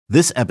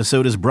This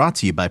episode is brought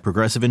to you by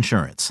Progressive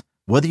Insurance.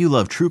 Whether you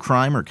love true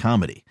crime or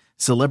comedy,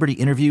 celebrity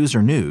interviews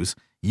or news,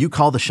 you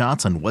call the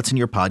shots on what's in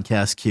your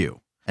podcast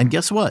queue. And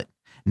guess what?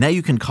 Now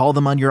you can call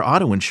them on your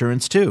auto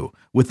insurance too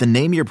with the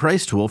Name Your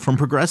Price tool from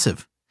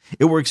Progressive.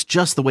 It works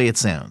just the way it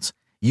sounds.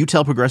 You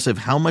tell Progressive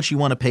how much you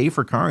want to pay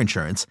for car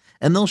insurance,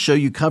 and they'll show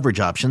you coverage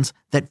options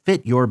that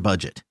fit your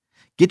budget.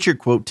 Get your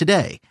quote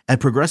today at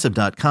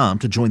Progressive.com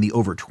to join the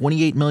over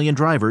 28 million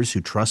drivers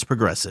who trust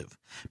Progressive.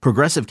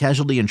 Progressive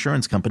Casualty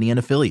Insurance Company and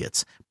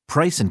Affiliates.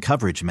 Price and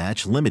coverage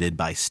match limited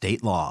by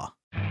state law.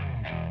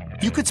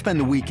 You could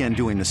spend the weekend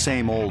doing the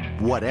same old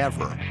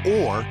whatever,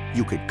 or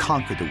you could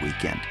conquer the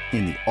weekend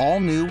in the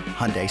all-new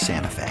Hyundai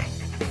Santa Fe.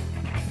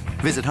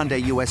 Visit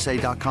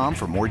HyundaiUSA.com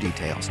for more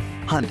details.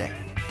 Hyundai,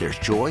 there's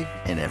joy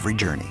in every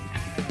journey.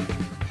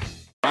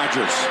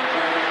 Rodgers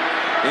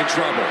in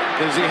trouble.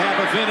 Does he have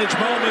a vintage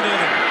moment in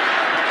him?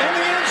 In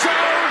the end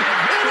zone,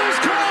 it is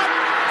caught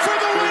for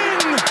the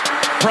win.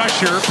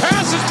 Pressure,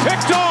 pass is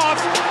picked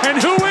off,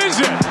 and who is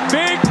it?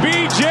 Big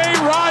B.J.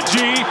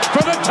 Raji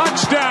for the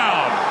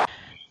touchdown.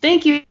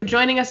 Thank you for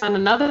joining us on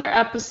another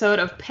episode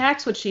of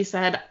Pax What She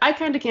Said. I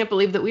kind of can't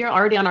believe that we are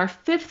already on our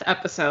 5th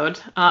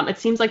episode. It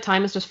seems like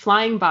time is just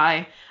flying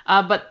by.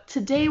 But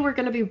today we're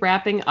going to be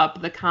wrapping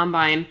up the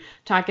Combine,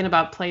 talking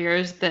about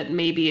players that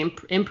maybe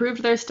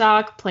improved their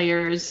stock,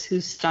 players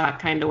whose stock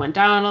kind of went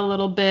down a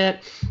little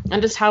bit,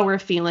 and just how we're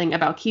feeling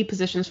about key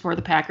positions for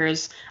the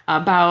Packers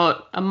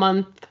about a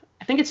month,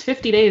 I think it's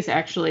 50 days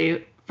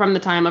actually, from the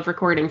time of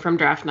recording from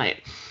draft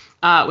night,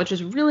 which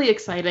is really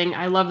exciting.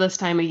 I love this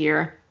time of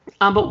year.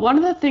 But one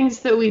of the things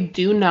that we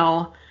do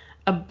know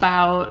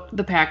about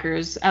the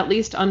Packers, at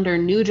least under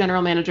new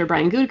general manager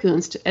Brian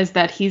Gutekunst, is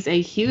that he's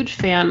a huge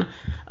fan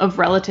of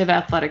relative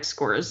athletic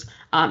scores.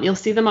 You'll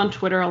see them on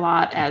Twitter a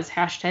lot as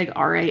hashtag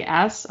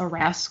RAS, a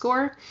RAS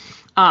score.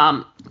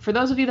 For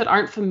those of you that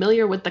aren't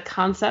familiar with the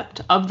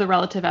concept of the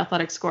relative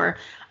athletic score,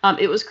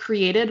 it was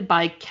created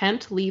by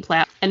Kent Lee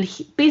Platt. And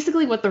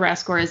basically what the RAS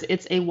score is,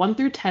 it's a 1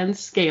 through 10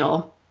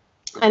 scale,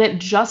 and it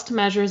just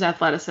measures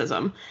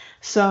athleticism.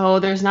 So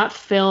there's not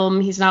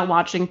film, he's not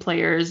watching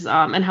players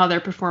and how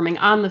they're performing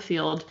on the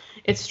field.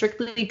 It's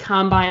strictly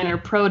combine or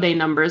pro day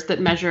numbers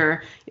that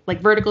measure like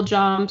vertical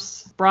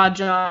jumps, broad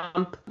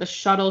jump, the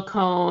shuttle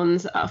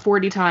cones,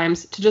 40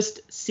 times to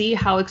just see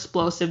how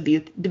explosive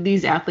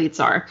these athletes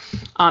are.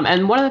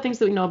 And one of the things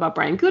that we know about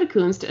Brian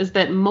Gutekunst is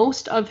that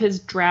most of his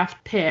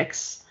draft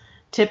picks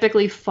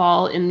typically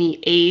fall in the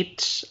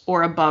 8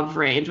 or above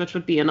range, which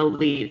would be an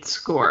elite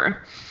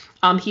score.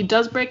 He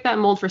does break that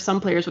mold for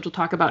some players, which we'll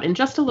talk about in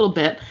just a little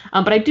bit.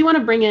 But I do want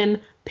to bring in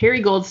Perry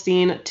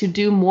Goldstein to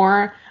do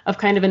more of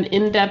kind of an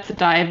in-depth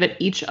dive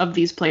at each of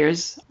these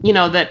players. You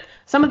know, that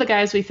some of the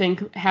guys we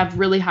think have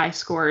really high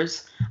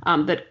scores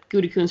that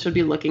Gutekunst would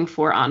be looking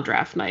for on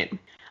draft night.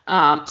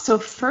 So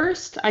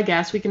first, I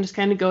guess we can just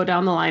kind of go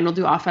down the line. We'll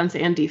do offense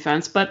and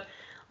defense. But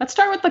let's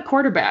start with the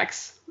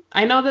quarterbacks.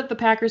 I know that the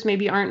Packers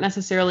maybe aren't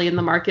necessarily in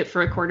the market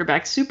for a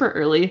quarterback super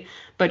early,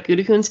 but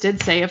Gutekunst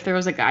did say if there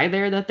was a guy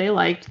there that they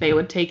liked, they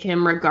would take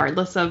him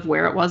regardless of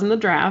where it was in the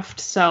draft.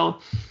 So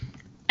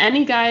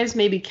any guys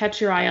maybe catch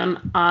your eye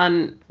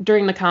on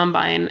during the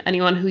Combine,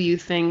 anyone who you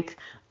think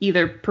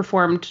either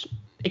performed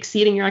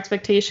exceeding your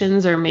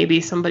expectations or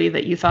maybe somebody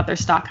that you thought their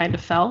stock kind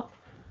of fell?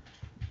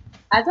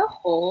 As a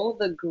whole,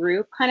 the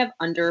group kind of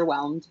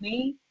underwhelmed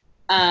me.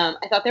 I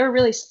thought they were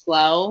really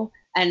slow.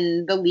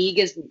 And the league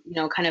is,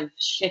 kind of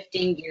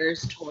shifting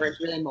gears towards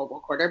really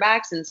mobile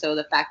quarterbacks. And so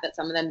the fact that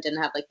some of them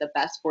didn't have like the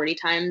best 40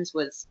 times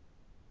was,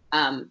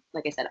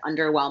 like I said,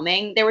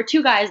 underwhelming. There were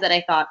 2 guys that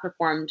I thought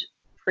performed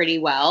pretty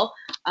well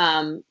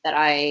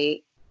that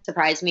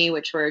surprised me,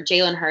 which were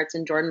Jalen Hurts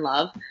and Jordan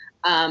Love.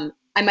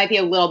 I might be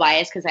a little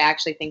biased because I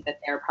actually think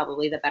that they're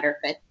probably the better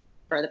fit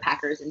for the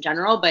Packers in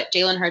general. But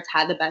Jalen Hurts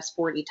had the best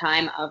 40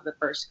 time of the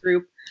first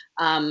group.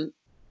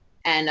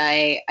 And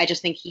I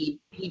just think he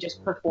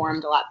just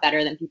performed a lot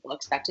better than people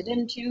expected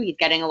him to. He's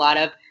getting a lot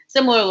of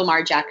similar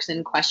Lamar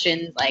Jackson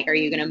questions, like, are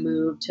you going to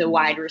move to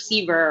wide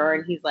receiver?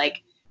 And he's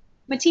like,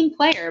 I'm a team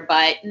player,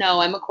 but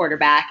no, I'm a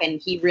quarterback. And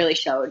he really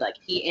showed like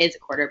he is a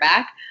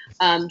quarterback.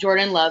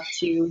 Jordan Love,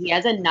 too, he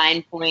has a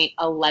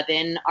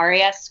 9.11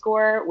 RAS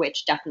score,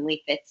 which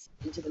definitely fits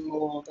into the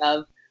mold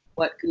of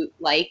what Goot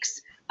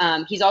likes.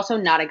 He's also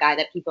not a guy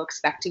that people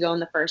expect to go in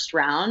the first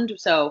round.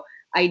 So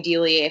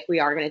ideally, if we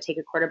are going to take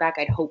a quarterback,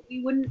 I'd hope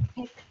we wouldn't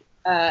pick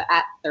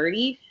at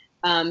 30.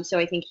 So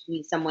I think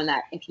he's someone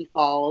that if he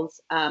falls,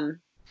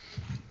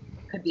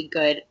 could be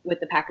good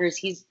with the Packers.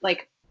 He's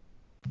like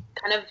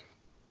kind of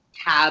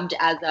tabbed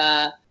as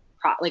a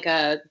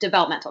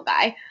developmental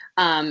guy.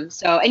 And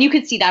you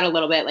could see that a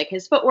little bit. Like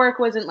his footwork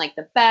wasn't like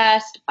the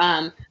best, but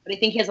I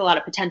think he has a lot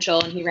of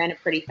potential, and he ran a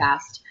pretty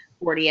fast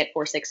 40 at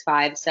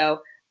 4.65.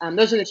 So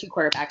those are the 2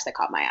 quarterbacks that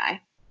caught my eye.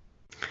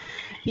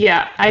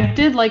 Yeah, I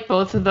did like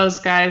both of those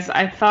guys.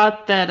 I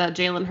thought that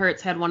Jalen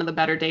Hurts had one of the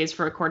better days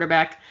for a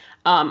quarterback.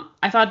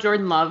 I thought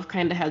Jordan Love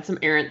kind of had some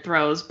errant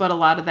throws, but a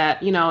lot of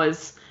that,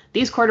 is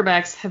these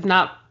quarterbacks have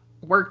not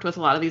worked with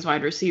a lot of these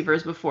wide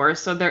receivers before,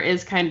 so there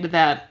is kind of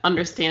that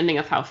understanding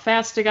of how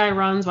fast a guy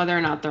runs, whether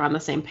or not they're on the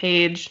same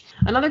page.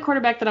 Another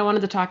quarterback that I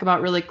wanted to talk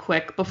about really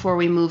quick before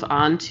we move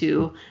on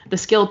to the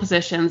skill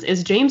positions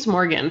is James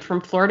Morgan from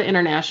Florida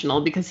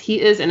International, because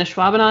he is an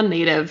Ashwaubenon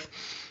native,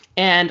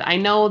 and I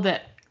know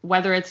that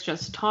whether it's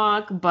just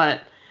talk,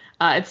 but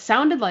it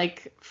sounded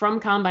like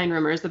from Combine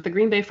rumors that the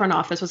Green Bay front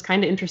office was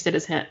kind of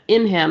interested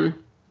in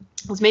him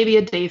as maybe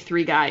a day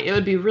 3 guy. It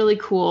would be really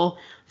cool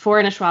for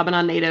an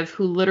Ashwaubenon native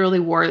who literally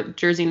wore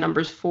jersey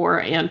numbers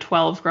 4 and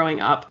 12 growing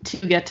up to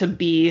get to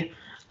be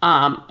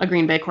a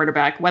Green Bay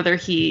quarterback, whether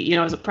he,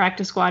 is a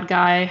practice squad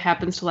guy,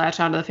 happens to latch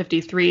onto the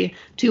 53,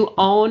 to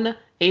own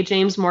a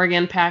James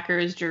Morgan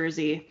Packers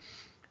jersey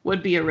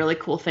would be a really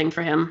cool thing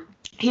for him.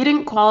 He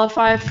didn't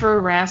qualify for a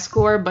RAS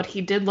score, but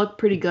he did look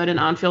pretty good in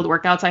on-field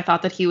workouts. I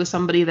thought that he was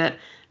somebody that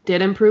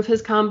did improve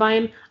his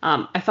combine.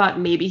 I thought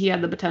maybe he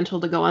had the potential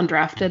to go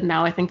undrafted.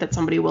 Now I think that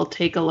somebody will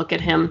take a look at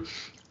him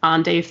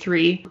on day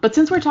 3. But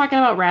since we're talking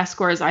about RAS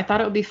scores, I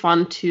thought it would be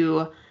fun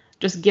to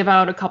just give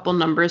out a couple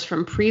numbers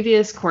from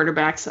previous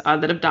quarterbacks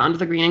that have donned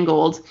the green and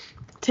gold.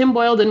 Tim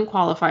Boyle didn't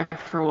qualify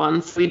for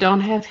one, so we don't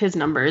have his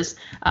numbers.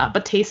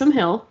 But Taysom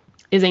Hill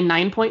is a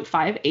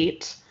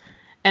 9.58.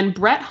 And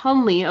Brett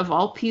Hundley, of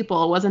all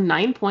people, was a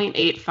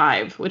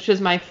 9.85, which is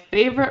my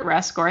favorite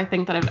RAS score I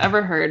think that I've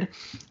ever heard,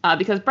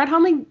 because Brett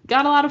Hundley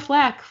got a lot of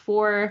flack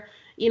for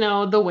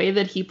the way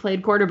that he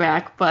played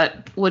quarterback.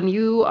 But when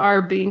you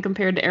are being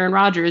compared to Aaron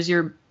Rodgers,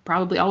 you're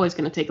probably always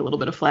going to take a little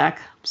bit of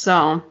flack.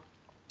 So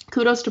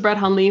kudos to Brett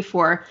Hundley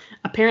for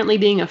apparently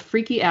being a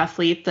freaky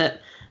athlete that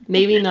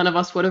maybe none of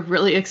us would have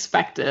really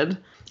expected.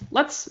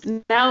 Let's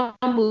now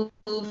move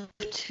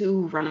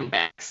to running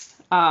backs.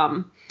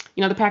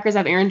 The Packers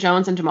have Aaron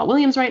Jones and Jamal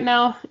Williams right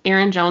now.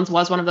 Aaron Jones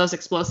was one of those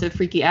explosive,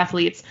 freaky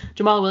athletes.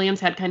 Jamal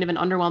Williams had kind of an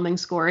underwhelming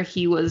score.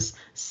 He was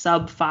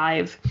sub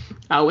 5,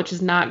 which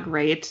is not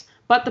great.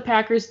 But the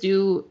Packers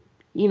do,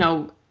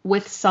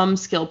 with some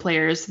skill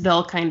players,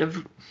 they'll kind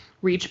of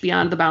reach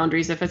beyond the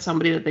boundaries if it's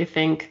somebody that they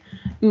think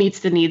meets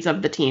the needs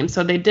of the team.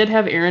 So they did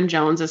have Aaron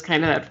Jones as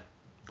kind of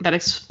that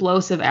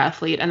explosive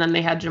athlete, and then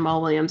they had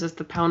Jamal Williams as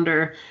the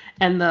pounder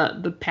and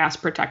the pass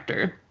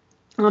protector.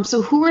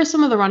 So who are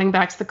some of the running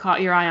backs that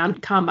caught your eye on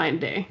Combine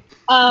Day?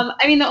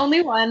 The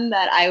only one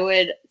that I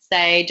would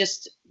say,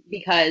 just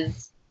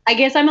because I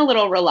guess I'm a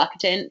little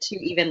reluctant to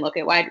even look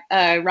at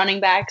running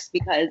backs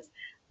because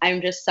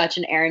I'm just such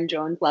an Aaron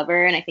Jones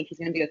lover, and I think he's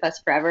going to be with us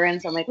forever.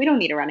 And so I'm like, we don't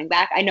need a running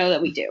back. I know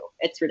that we do.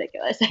 It's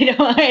ridiculous.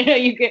 I know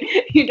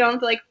you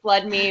don't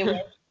flood me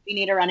with we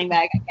need a running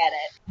back. I get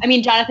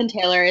it. Jonathan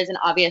Taylor is an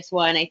obvious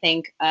one. I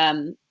think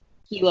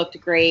he looked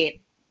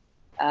great.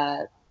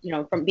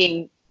 From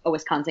being a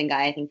Wisconsin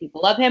guy, I think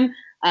people love him.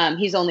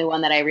 He's the only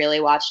one that I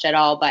really watched at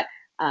all, but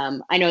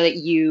I know that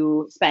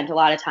you spent a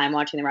lot of time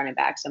watching the running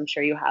backs, so I'm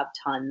sure you have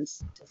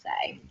tons to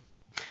say.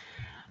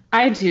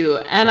 I do,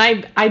 and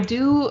I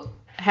do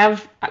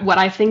have what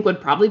I think would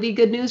probably be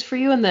good news for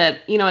you, in that,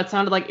 it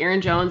sounded like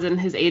Aaron Jones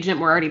and his agent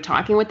were already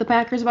talking with the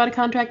Packers about a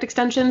contract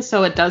extension,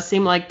 so it does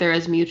seem like there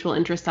is mutual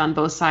interest on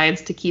both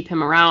sides to keep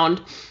him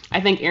around. I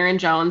think Aaron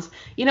Jones,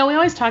 we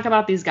always talk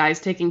about these guys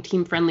taking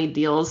team-friendly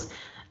deals,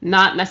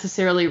 not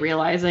necessarily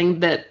realizing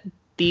that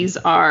these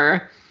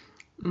are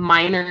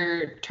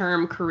minor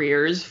term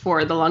careers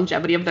for the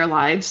longevity of their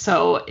lives.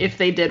 So if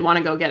they did want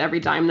to go get every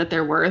dime that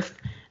they're worth,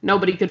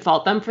 nobody could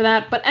fault them for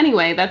that. But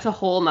anyway, that's a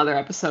whole nother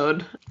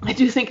episode. I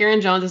do think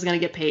Aaron Jones is going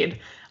to get paid,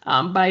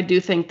 but I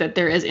do think that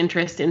there is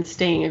interest in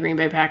staying a Green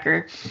Bay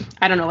Packer.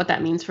 I don't know what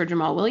that means for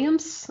Jamal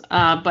Williams,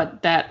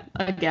 but that,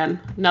 again,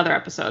 another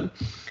episode.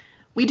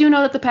 We do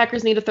know that the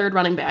Packers need a third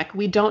running back.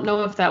 We don't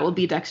know if that will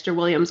be Dexter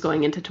Williams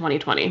going into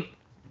 2020.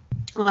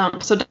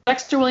 So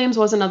Dexter Williams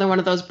was another one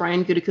of those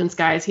Brian Gutekunst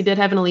guys. He did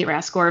have an elite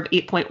RAS score of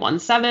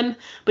 8.17,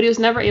 but he was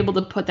never able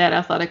to put that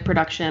athletic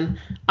production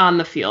on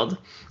the field.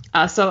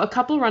 So a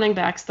couple running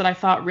backs that I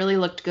thought really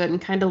looked good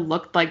and kind of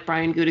looked like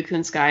Brian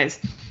Gutekunst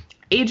guys.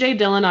 A.J.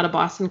 Dillon out of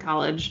Boston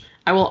College.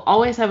 I will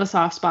always have a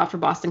soft spot for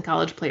Boston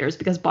College players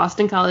because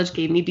Boston College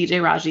gave me B.J.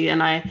 Raji,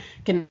 and I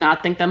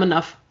cannot thank them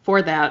enough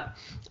for that.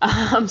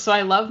 So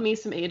I love me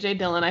some A.J.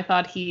 Dillon. I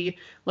thought he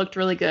looked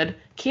really good.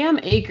 Cam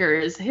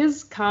Akers,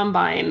 his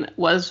combine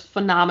was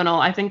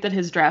phenomenal. I think that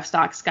his draft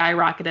stock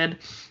skyrocketed.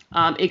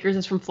 Akers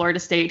is from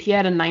Florida State. He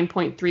had a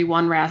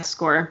 9.31 RAS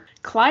score.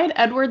 Clyde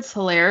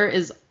Edwards-Helaire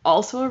is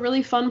also a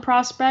really fun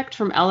prospect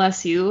from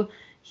LSU.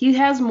 He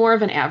has more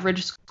of an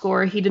average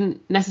score. He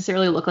didn't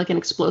necessarily look like an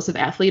explosive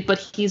athlete, but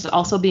he's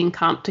also being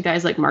comped to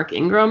guys like Mark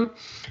Ingram.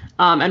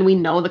 And we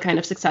know the kind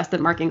of success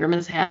that Mark Ingram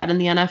has had in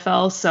the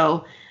NFL.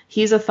 So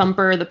he's a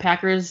thumper. The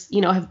Packers,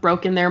 have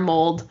broken their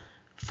mold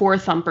for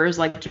thumpers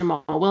like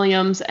Jamal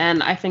Williams.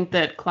 And I think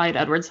that Clyde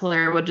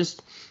Edwards-Helaire would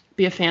just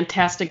be a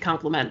fantastic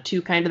complement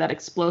to kind of that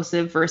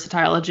explosive,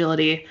 versatile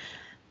agility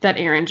that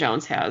Aaron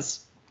Jones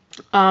has.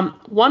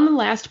 One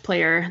last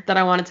player that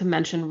I wanted to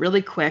mention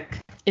really quick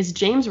is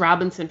James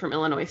Robinson from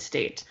Illinois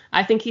State.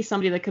 I think he's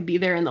somebody that could be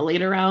there in the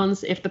later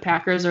rounds if the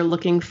Packers are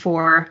looking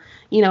for,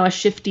 a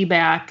shifty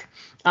back.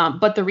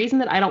 But the reason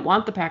that I don't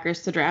want the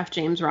Packers to draft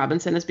James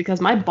Robinson is because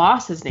my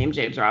boss is named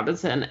James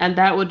Robinson, and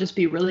that would just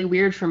be really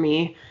weird for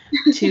me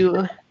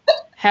to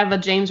have a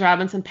James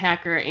Robinson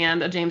Packer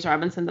and a James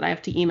Robinson that I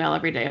have to email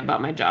every day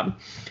about my job.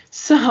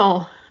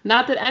 So,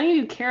 not that any of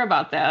you care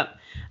about that,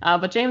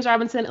 but James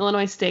Robinson,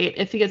 Illinois State,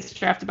 if he gets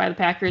drafted by the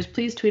Packers,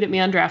 please tweet at me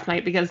on draft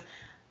night because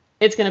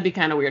it's going to be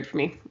kind of weird for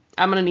me.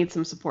 I'm going to need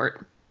some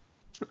support.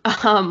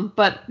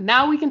 But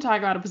now we can talk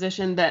about a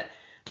position that,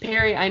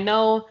 Perry, I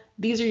know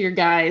these are your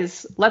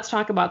guys. Let's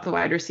talk about the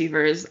wide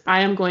receivers.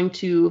 I am going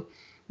to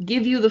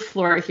give you the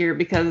floor here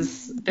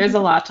because there's a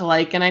lot to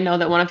like, and I know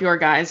that one of your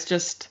guys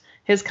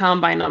his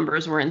combine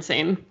numbers were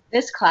insane.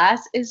 This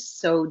class is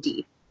so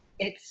deep.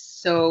 It's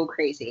so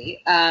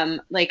crazy.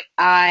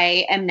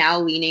 I am now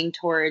leaning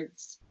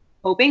towards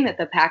hoping that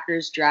the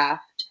Packers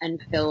draft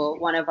and fill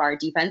one of our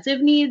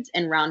defensive needs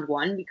in round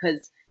 1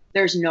 because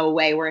there's no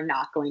way we're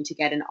not going to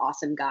get an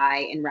awesome guy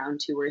in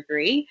round 2 or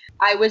 3.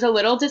 I was a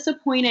little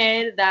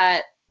disappointed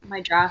that my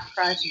draft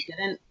crush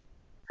didn't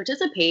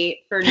participate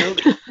for no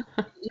reason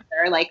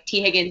either. Like,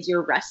 T. Higgins,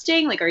 you're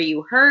resting? Like, are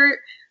you hurt?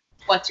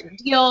 What's your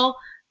deal?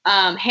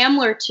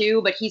 Hamler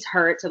too, but he's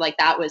hurt, so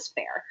that was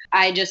fair.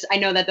 I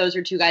know that those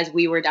are two guys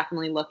we were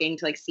definitely looking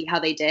to see how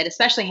they did,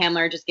 especially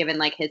Hamler, just given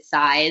his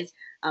size.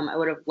 I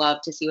would have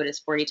loved to see what his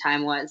 40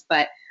 time was,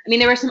 but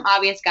there were some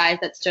obvious guys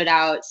that stood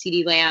out.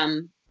 CeeDee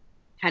Lamb,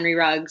 Henry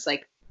Ruggs,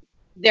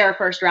 they're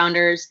first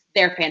rounders.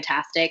 They're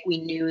fantastic. We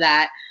knew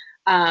that.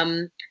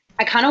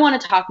 I kind of want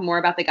to talk more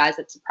about the guys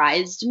that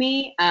surprised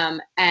me.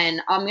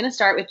 And I'm going to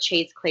start with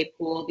Chase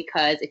Claypool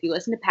because if you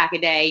listen to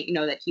Pack-A-Day, you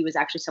know that he was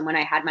actually someone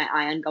I had my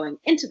eye on going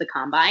into the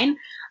combine.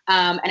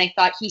 And I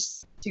thought he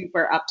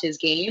super upped his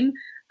game.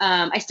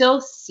 I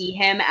still see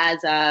him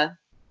as a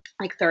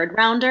third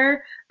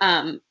rounder,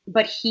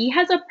 but he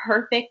has a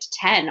perfect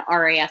 10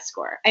 RAS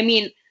score. I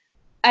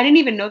didn't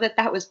even know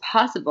that was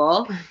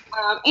possible.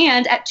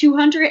 And at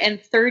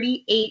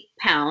 238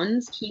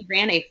 pounds, he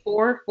ran a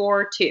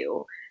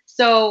 4.42.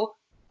 So,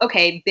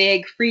 okay,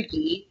 big,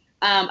 freaky.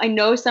 I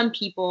know some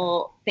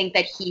people think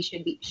that he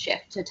should be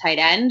shift to tight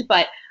end,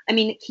 but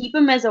keep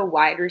him as a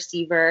wide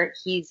receiver.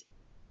 He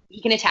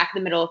can attack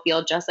the middle of the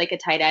field just like a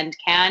tight end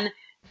can,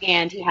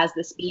 and he has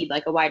the speed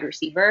like a wide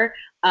receiver.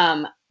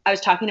 I was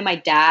talking to my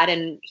dad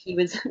and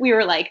we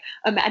were like,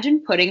 imagine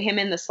putting him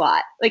in the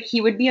slot.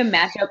 He would be a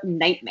matchup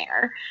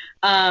nightmare.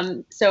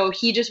 So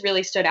he just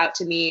really stood out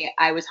to me.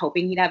 I was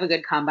hoping he'd have a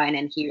good combine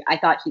and I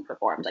thought he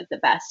performed the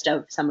best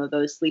of some of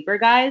those sleeper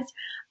guys.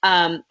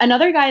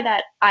 Another guy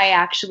that I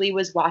actually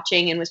was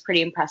watching and was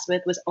pretty impressed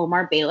with was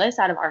Omar Bayless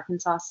out of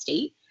Arkansas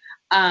State.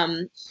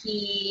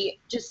 He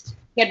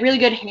had really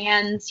good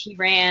hands. He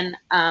ran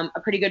a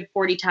pretty good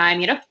 40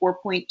 time. He had a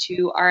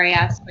 4.2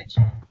 RAS, which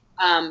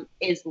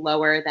is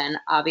lower than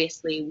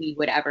obviously we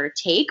would ever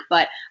take.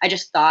 But I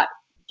just thought,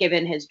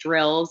 given his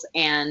drills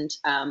and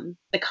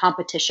the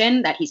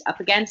competition that he's up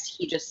against,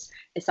 he just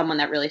is someone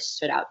that really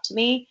stood out to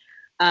me.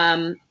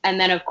 And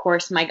then, of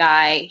course, my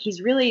guy,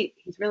 he's really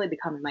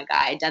becoming my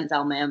guy,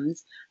 Denzel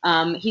Mims.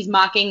 He's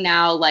mocking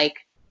now,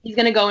 he's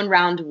going to go in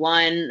round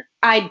 1.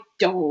 I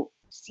don't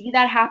see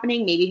that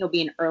happening. Maybe he'll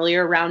be an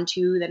earlier round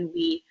 2 than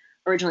we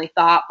originally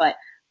thought. But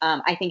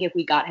I think if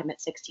we got him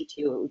at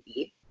 62, it would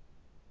be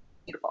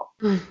beautiful.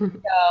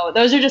 So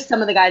those are just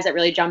some of the guys that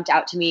really jumped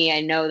out to me.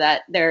 I know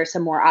that there are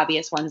some more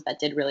obvious ones that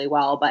did really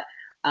well, but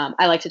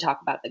I like to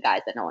talk about the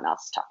guys that no one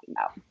else is talking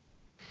about.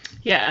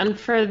 Yeah, and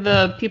for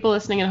the people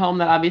listening at home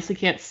that obviously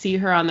can't see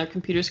her on their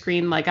computer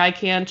screen like I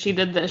can, she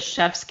did the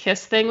chef's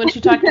kiss thing when she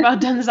talked about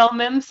Denzel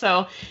Mims.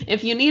 So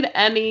if you need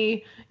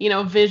any,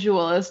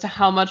 visual as to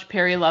how much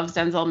Perry loves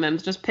Denzel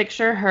Mims, just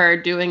picture her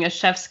doing a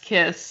chef's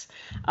kiss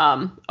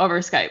over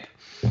Skype.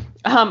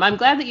 I'm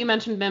glad that you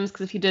mentioned Mims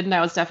because if you didn't,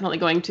 I was definitely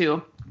going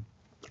to.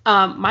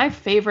 My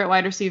favorite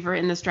wide receiver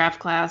in this draft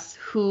class,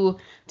 who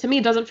to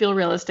me doesn't feel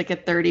realistic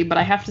at 30, but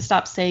I have to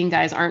stop saying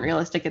guys aren't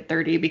realistic at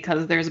 30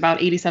 because there's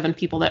about 87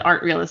 people that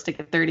aren't realistic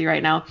at 30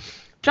 right now.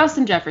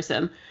 Justin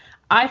Jefferson.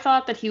 I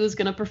thought that he was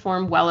going to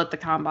perform well at the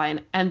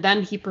combine, and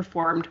then he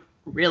performed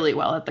really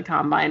well at the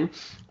combine.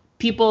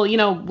 People,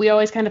 we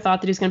always kind of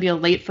thought that he was going to be a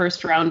late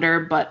first rounder,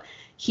 but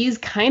he's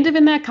kind of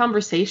in that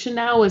conversation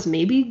now as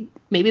maybe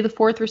the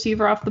fourth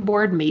receiver off the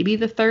board, maybe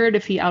the third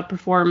if he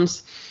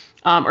outperforms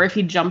or if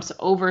he jumps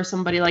over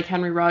somebody like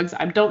Henry Ruggs.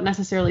 I don't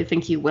necessarily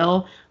think he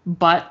will,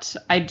 but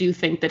I do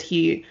think that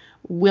he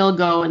will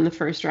go in the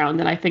first round,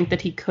 and I think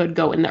that he could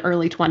go in the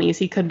early 20s.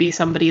 He could be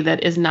somebody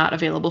that is not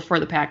available for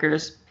the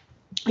Packers.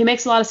 He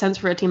makes a lot of sense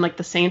for a team like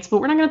the Saints,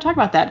 but we're not going to talk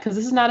about that because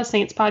this is not a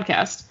Saints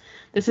podcast.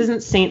 This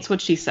isn't Saints What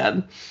She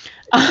Said.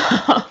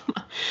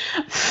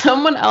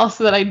 Someone else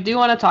that I do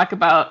want to talk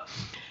about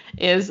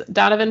is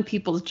Donovan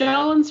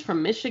Peoples-Jones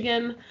from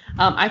Michigan.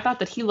 I thought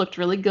that he looked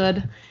really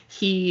good.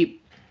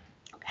 He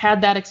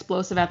had that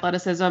explosive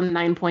athleticism,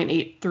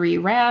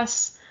 9.83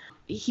 RAS.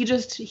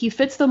 He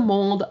fits the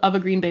mold of a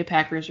Green Bay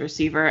Packers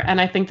receiver.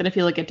 And I think that if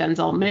you look at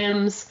Denzel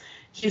Mims,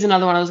 he's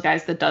another one of those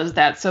guys that does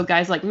that. So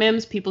guys like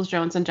Mims,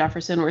 Peoples-Jones, and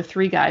Jefferson were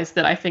 3 guys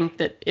that I think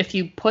that if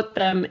you put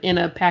them in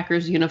a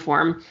Packers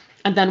uniform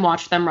and then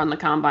watch them run the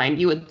combine,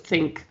 you would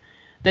think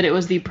that it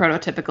was the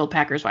prototypical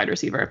Packers wide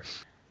receiver.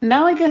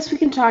 Now I guess we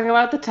can talk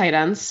about the tight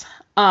ends.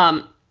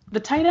 The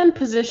tight end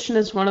position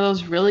is one of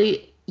those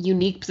really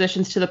unique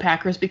positions to the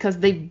Packers because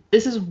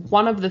this is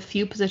one of the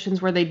few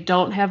positions where they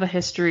don't have a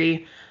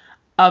history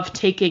of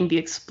taking the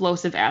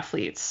explosive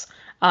athletes.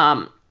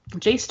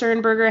 Jay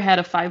Sternberger had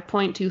a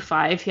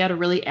 5.25. He had a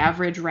really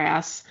average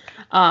RAS.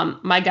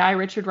 My guy,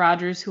 Richard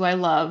Rodgers, who I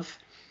love,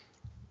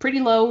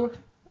 pretty low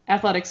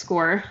athletic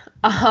score.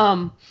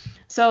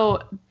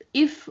 So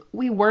if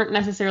we weren't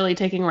necessarily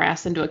taking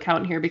RAS into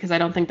account here, because I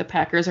don't think the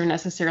Packers are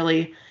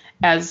necessarily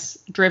as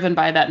driven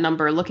by that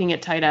number, looking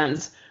at tight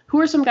ends, who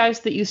are some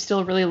guys that you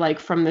still really like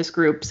from this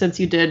group since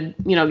you did,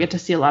 get to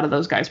see a lot of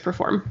those guys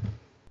perform?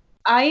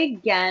 I,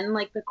 again,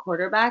 like the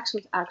quarterbacks,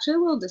 was actually a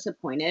little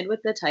disappointed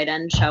with the tight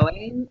end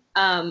showing.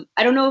 I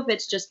don't know if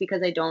it's just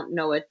because I don't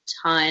know a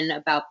ton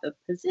about the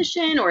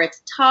position or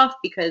it's tough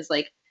because,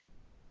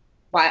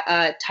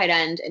 tight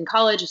end in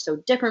college is so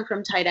different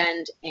from tight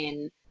end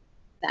in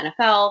the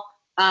NFL.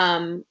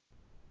 I'm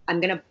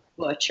going to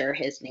butcher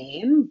his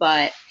name,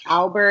 but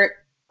Albert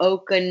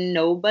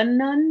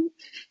Okanobanan.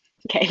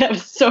 Okay, that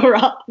was so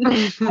wrong.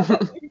 With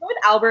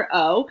Albert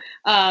O.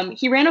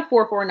 He ran a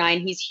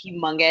 4.49. He's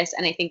humongous,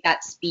 and I think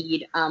that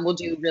speed will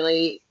do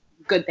really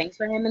good things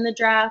for him in the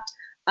draft.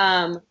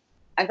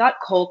 I thought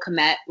Cole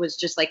Kmet was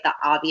just like the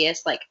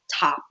obvious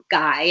top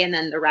guy, and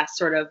then the rest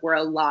sort of were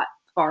a lot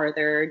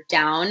farther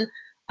down.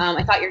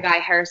 I thought your guy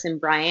Harrison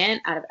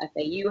Bryant out of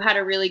FAU had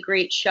a really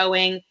great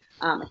showing.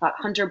 I thought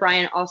Hunter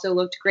Bryant also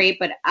looked great,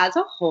 but as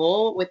a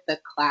whole with the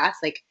class,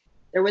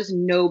 there was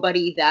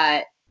nobody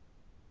that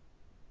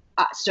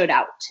stood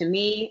out to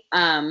me.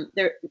 I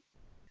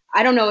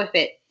don't know if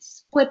it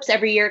flips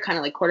every year, kind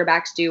of like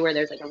quarterbacks do, where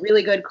there's a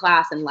really good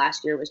class and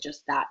last year was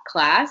just that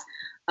class.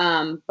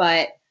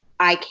 But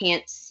I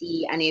can't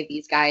see any of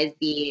these guys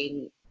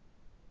being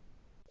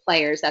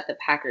players that the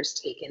Packers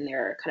take in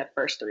their kind of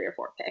first 3 or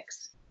 4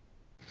 picks.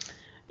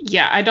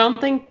 Yeah, I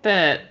don't think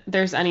that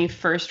there's any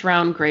first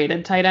round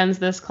graded tight ends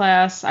this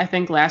class. I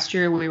think last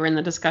year we were in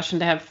the discussion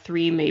to have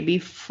 3, maybe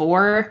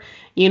 4,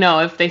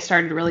 if they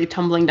started really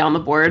tumbling down the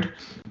board.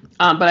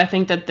 But I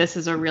think that this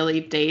is a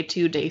really day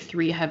 2, day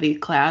 3 heavy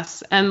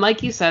class. And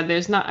like you said,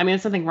 there's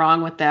nothing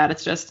wrong with that.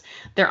 It's just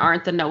there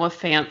aren't the Noah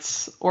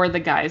Fants or the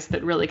guys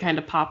that really kind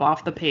of pop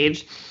off the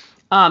page.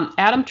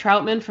 Adam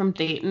Troutman from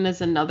Dayton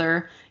is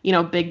another,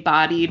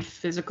 big-bodied,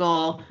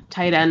 physical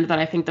tight end that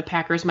I think the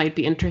Packers might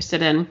be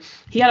interested in.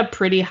 He had a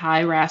pretty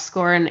high RAS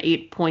score, an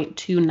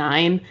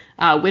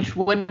 8.29, which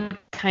would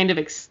kind of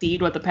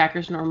exceed what the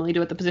Packers normally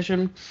do at the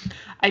position.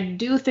 I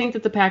do think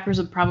that the Packers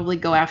would probably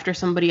go after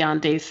somebody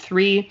on day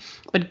 3,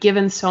 but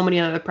given so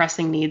many other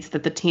pressing needs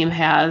that the team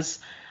has,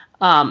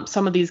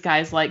 some of these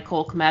guys like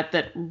Cole Kmet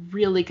that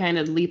really kind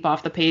of leap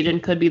off the page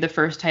and could be the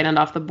first tight end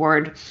off the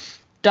board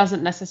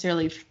doesn't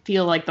necessarily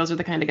feel like those are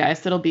the kind of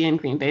guys that'll be in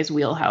Green Bay's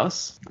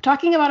wheelhouse.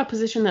 Talking about a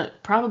position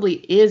that probably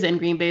is in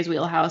Green Bay's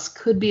wheelhouse,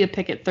 could be a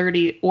pick at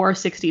 30 or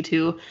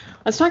 62.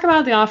 Let's talk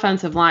about the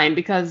offensive line,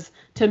 because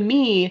to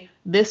me,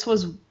 this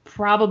was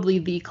probably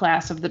the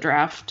class of the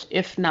draft,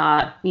 if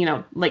not,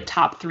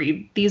 top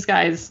 3. These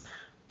guys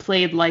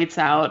played lights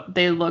out.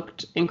 They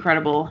looked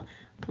incredible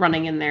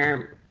running in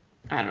their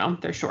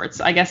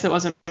shorts. I guess it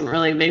wasn't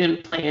really, they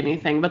didn't play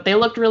anything, but they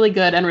looked really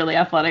good and really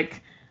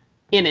athletic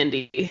in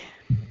Indy.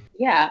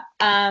 Yeah.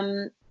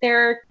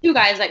 There are 2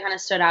 guys that kind of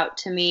stood out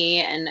to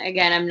me. And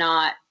again, I'm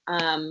not,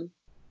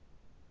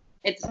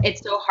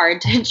 it's so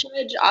hard to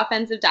judge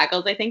offensive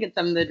tackles. I think it's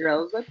some of the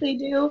drills that they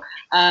do.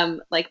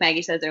 Like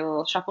Maggie says, they're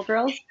little shuffle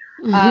drills.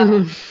 But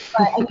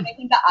I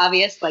think the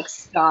obvious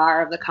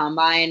star of the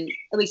combine,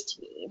 at least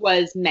to me,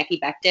 was Mekhi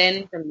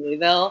Becton from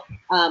Louisville.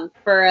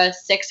 For a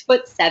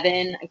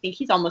 6'7", I think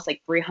he's almost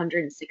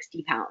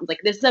 360 pounds.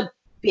 This is a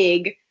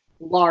big,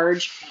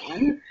 large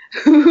man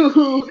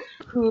who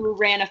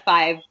ran a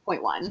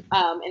 5.1 in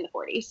the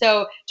 40.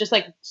 So just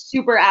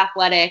super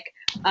athletic,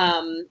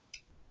 and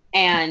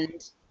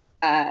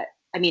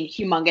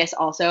humongous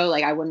also.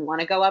 I wouldn't want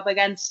to go up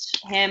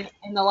against him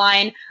in the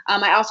line.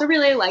 I also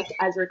really liked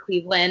Ezra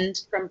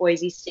Cleveland from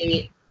Boise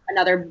State,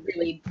 another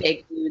really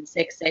big dude,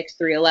 6'6",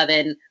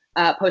 311,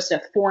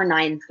 posted a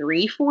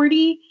 4.93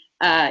 40,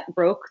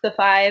 broke the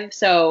 5.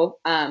 So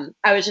I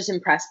was just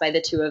impressed by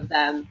the 2 of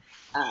them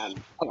a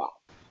lot.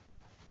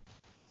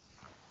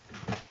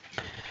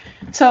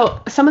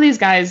 So some of these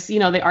guys, they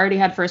already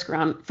had first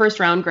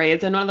round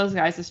grades, and one of those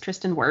guys is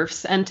Tristan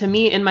Wirfs. And to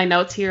me, in my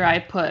notes here, I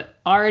put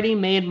already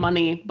made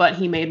money, but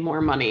he made more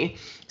money.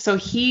 So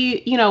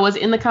he, was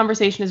in the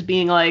conversation as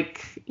being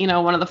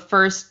one of the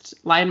first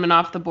linemen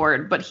off the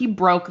board, but he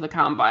broke the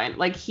combine.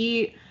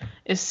 He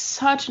is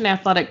such an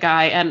athletic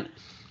guy, and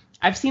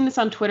I've seen this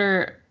on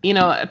Twitter,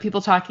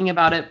 people talking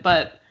about it,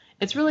 but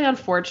it's really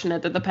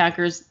unfortunate that the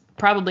Packers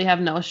probably have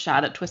no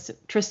shot at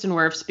Tristan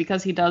Wirfs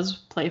because he does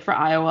play for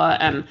Iowa.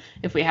 And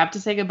if we have to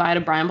say goodbye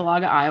to Brian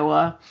Bulaga,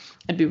 Iowa,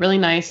 it'd be really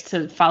nice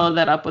to follow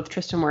that up with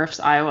Tristan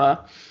Wirfs,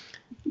 Iowa.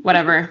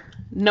 Whatever.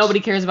 Nobody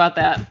cares about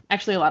that.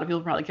 Actually, a lot of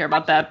people probably care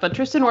about that. But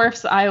Tristan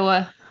Wirfs,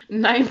 Iowa,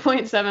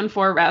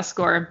 9.74 RAS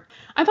score.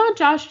 I thought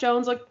Josh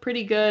Jones looked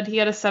pretty good. He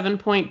had a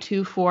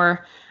 7.24.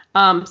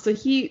 So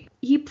he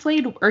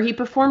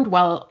performed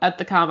well at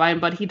the combine,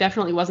 but he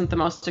definitely wasn't the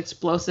most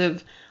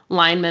explosive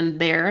lineman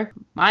there.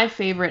 My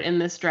favorite in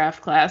this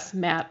draft class,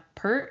 Matt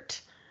Peart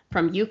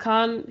from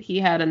UConn. He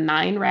had a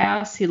 9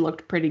 RAS. He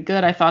looked pretty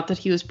good. I thought that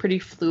he was pretty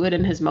fluid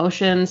in his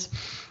motions.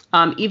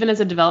 Even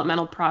as a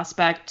developmental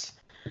prospect,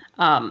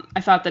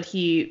 I thought that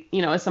he,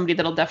 is somebody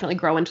that'll definitely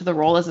grow into the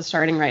role as a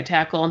starting right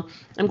tackle.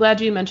 I'm glad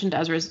you mentioned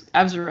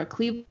Ezra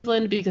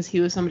Cleveland because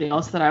he was somebody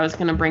else that I was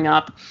going to bring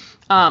up.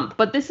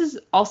 But this is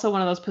also one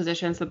of those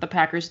positions that the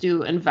Packers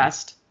do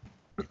invest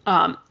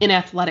in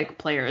athletic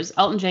players.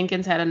 Elton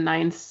Jenkins had a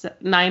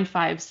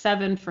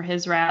 9.57 for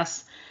his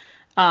RAS.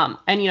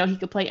 And he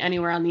could play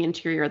anywhere on the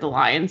interior of the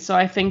line. So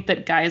I think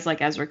that guys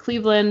like Ezra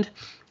Cleveland,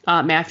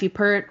 Matthew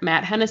Peart,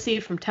 Matt Hennessy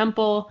from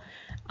Temple,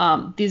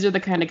 these are the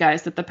kind of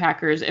guys that the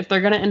Packers, if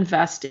they're going to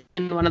invest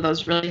in one of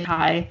those really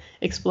high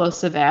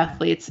explosive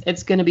athletes,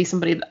 it's going to be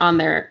somebody on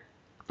their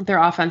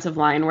offensive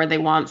line where they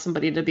want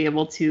somebody to be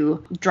able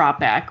to drop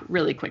back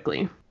really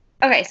quickly.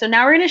 Okay, so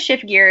now we're going to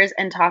shift gears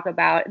and talk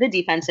about the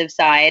defensive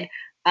side.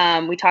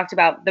 We talked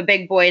about the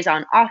big boys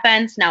on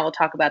offense. Now we'll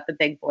talk about the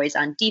big boys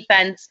on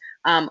defense.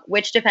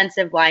 Which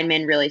defensive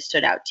lineman really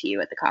stood out to you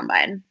at the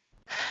combine?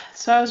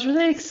 So I was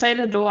really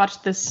excited to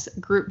watch this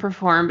group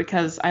perform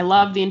because I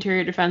love the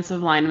interior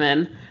defensive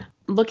linemen.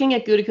 Looking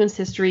at Gutekunst's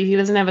history, he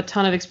doesn't have a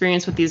ton of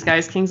experience with these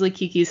guys. Kingsley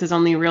Keke is his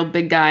only real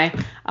big guy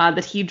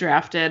that he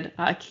drafted.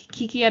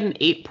 Keke had an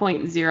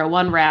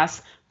 8.01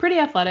 RAS. Pretty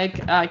athletic.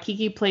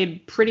 Keke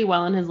played pretty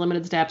well in his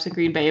limited snaps at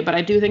Green Bay, but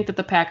I do think that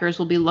the Packers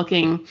will be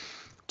looking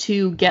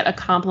to get a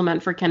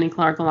compliment for Kenny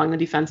Clark along the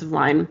defensive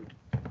line.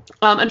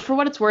 And for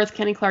what it's worth,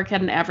 Kenny Clark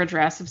had an average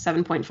RAS of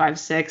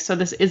 7.56, so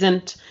this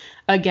isn't,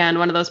 again,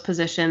 one of those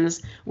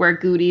positions where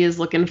Goody is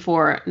looking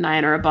for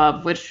 9 or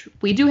above, which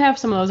we do have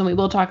some of those, and we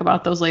will talk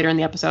about those later in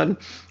the episode.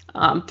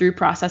 Through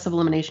process of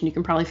elimination, you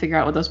can probably figure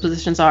out what those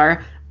positions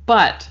are.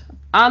 But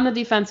on the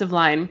defensive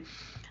line,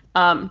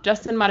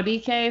 Justin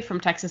Madubuike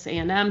from Texas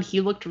A&M, he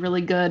looked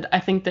really good. I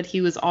think that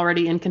he was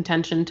already in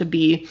contention to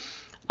be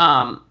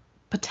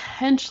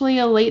potentially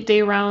a late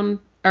round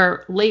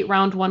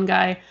 1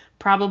 guy,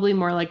 probably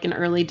more like an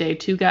early day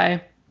 2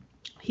 guy.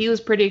 He was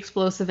pretty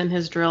explosive in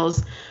his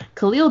drills.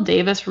 Khalil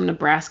Davis from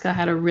Nebraska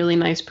had a really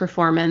nice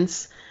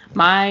performance.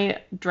 My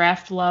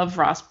draft love,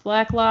 Ross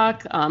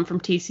Blacklock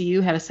from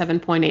TCU, had a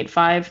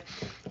 7.85.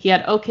 He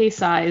had okay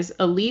size,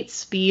 elite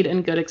speed,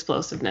 and good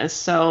explosiveness.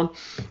 So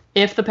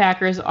if the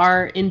Packers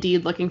are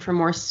indeed looking for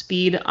more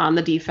speed on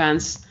the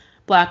defense,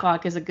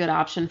 Blacklock is a good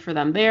option for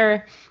them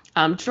there.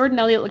 Jordan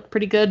Elliott looked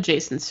pretty good.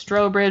 Jason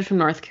Strowbridge from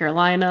North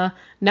Carolina.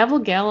 Neville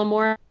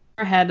Gallimore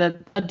had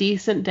a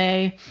decent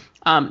day.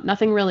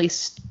 Nothing really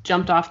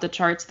jumped off the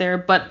charts there,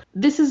 but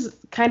this is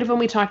kind of when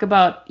we talk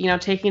about,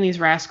 taking these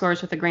RAS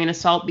scores with a grain of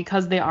salt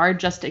because they are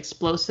just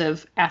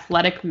explosive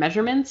athletic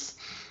measurements.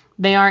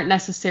 They aren't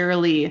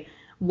necessarily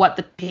what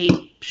the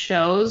tape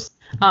shows.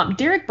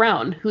 Derek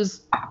Brown,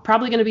 who's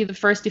probably going to be the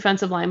first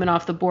defensive lineman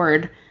off the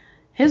board,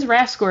 his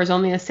RAS score is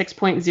only a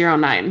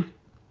 6.09.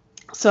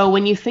 So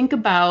when you think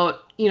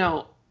about,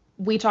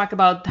 we talk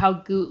about how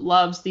Goot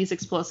loves these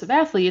explosive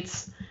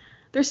athletes,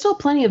 there's still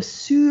plenty of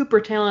super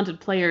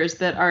talented players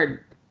that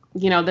are,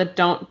 that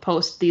don't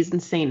post these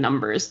insane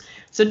numbers.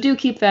 So do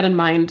keep that in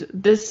mind.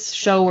 This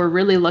show, we're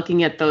really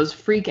looking at those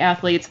freak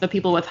athletes, the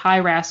people with high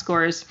RAS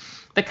scores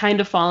that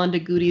kind of fall into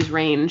Goody's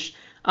range.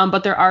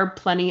 But there are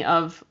plenty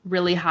of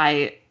really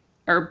high,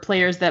 or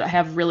players that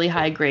have really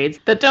high grades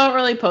that don't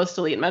really post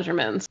elite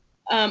measurements.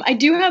 I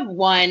do have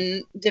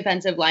one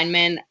defensive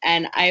lineman,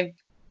 and I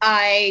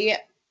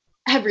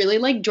have really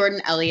liked Jordan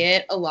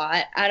Elliott a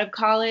lot out of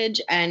college,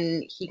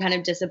 and he kind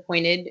of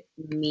disappointed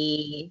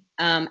me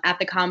at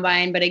the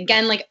combine. But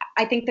again,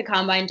 I think the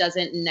combine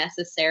doesn't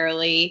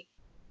necessarily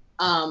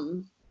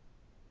the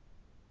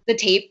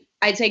tape.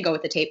 I'd say go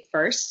with the tape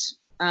first.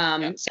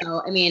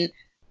 So,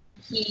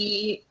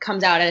 he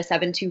comes out at a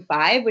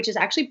 7.25, which is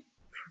actually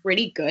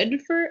pretty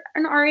good for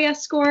an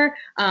RAS score,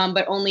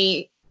 but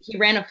he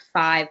ran a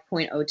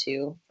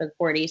 5.02 for the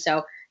 40.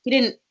 So he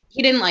didn't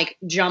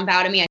jump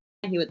out at me. I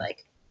think he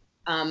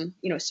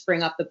would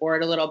spring up the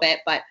board a little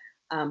bit, but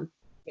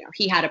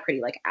he had a pretty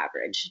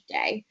average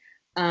day.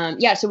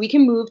 So we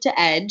can move to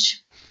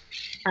edge.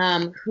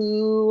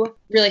 Who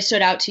really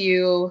stood out to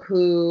you?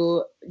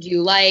 Who do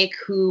you like?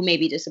 Who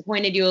maybe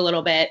disappointed you a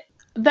little bit?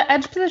 The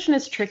edge position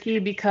is tricky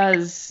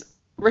because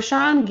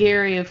Rashawn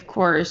Gary, of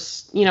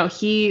course,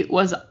 he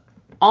was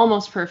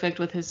almost perfect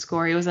with his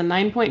score. He was a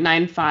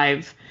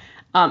 9.95.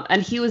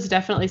 And he was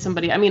definitely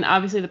somebody,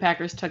 obviously the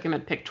Packers took him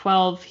at pick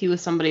 12. He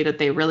was somebody that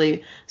they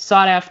really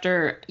sought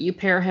after. You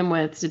pair him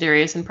with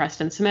Za'Darius and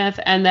Preston Smith,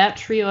 and that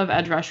trio of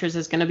edge rushers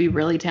is going to be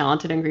really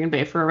talented in Green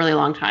Bay for a really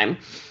long time.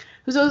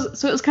 So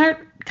it was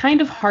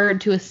kind of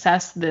hard to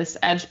assess this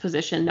edge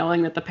position,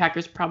 knowing that the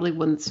Packers probably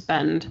wouldn't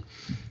spend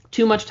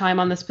too much time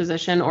on this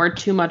position or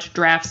too much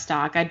draft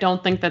stock. I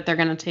don't think that they're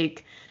going to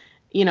take,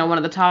 one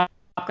of the top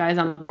guys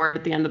on the board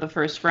at the end of the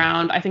first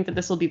round. I think that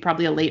this will be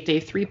probably a late day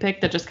 3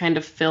 pick that just kind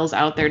of fills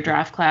out their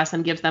draft class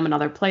and gives them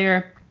another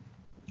player,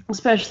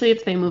 especially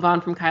if they move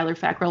on from Kyler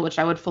Fackrell, which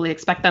I would fully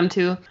expect them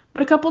to.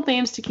 But a couple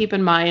names to keep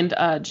in mind,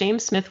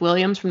 James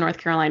Smith-Williams from North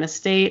Carolina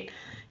State.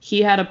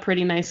 He had a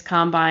pretty nice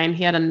combine.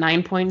 He had a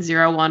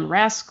 9.01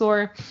 RAS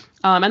score.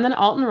 And then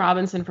Alton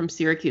Robinson from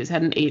Syracuse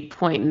had an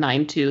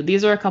 8.92.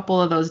 These are a couple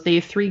of those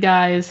day 3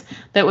 guys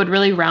that would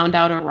really round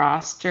out a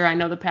roster. I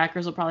know the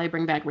Packers will probably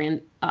bring back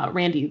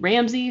Randy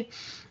Ramsey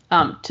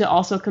to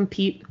also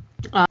compete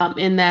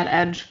in that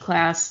edge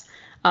class.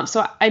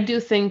 So I do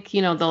think,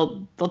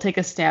 they'll take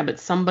a stab at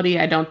somebody.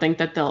 I don't think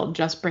that they'll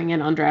just bring in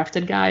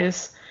undrafted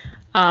guys,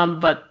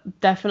 but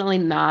definitely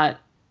not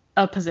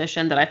a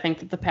position that I think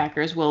that the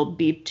Packers will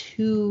be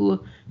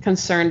too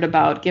concerned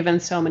about, given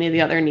so many of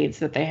the other needs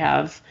that they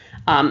have,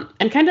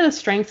 and kind of the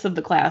strengths of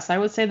the class. I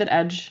would say that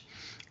edge,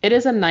 it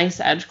is a nice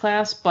edge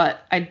class,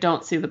 but I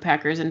don't see the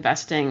Packers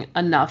investing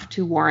enough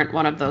to warrant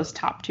one of those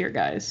top tier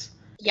guys.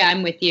 Yeah,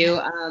 I'm with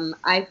you.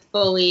 I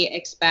fully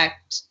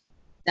expect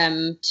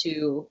them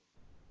to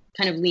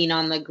kind of lean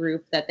on the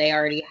group that they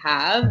already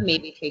have,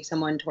 maybe take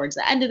someone towards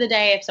the end of the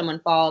day if someone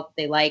falls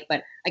they like,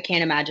 but I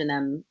can't imagine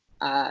them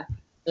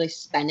really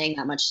spending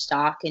that much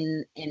stock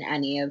in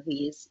any of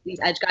these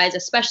edge guys,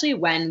 especially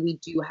when we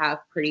do have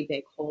pretty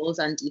big holes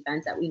on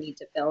defense that we need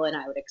to fill, and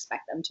I would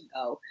expect them to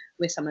go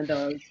with some of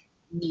those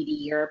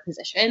needier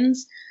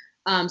positions.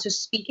 So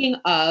speaking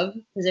of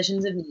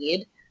positions of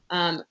need,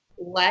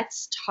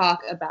 let's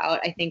talk about,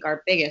 I think,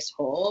 our biggest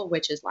hole,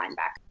 which is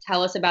linebacker.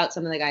 Tell us about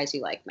some of the guys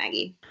you like,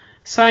 Maggie.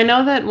 So I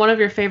know that one of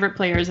your favorite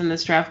players in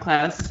this draft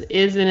class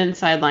is an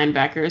inside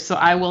linebacker, so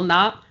I will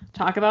not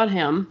talk about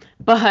him,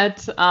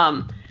 but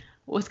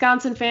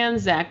Wisconsin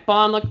fans, Zach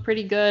Baun looked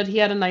pretty good. He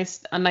had a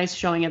nice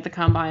showing at the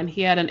combine.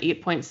 He had an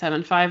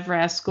 8.75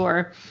 RAS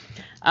score.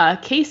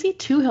 Casey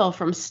Toohill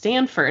from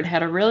Stanford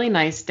had a really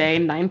nice day,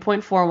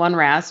 9.41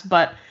 RAS,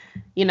 but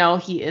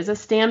he is a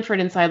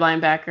Stanford inside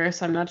linebacker,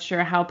 so I'm not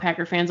sure how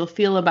Packer fans will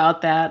feel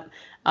about that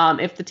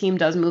if the team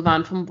does move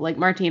on from Blake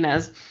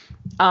Martinez.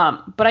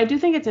 But I do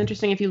think it's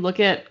interesting if you look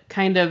at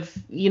kind of,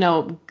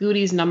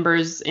 Goody's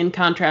numbers in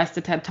contrast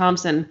to Ted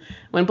Thompson.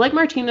 When Blake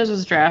Martinez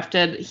was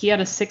drafted, he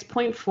had a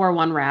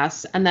 6.41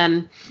 RAS, and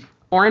then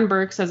Oren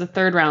Burks as a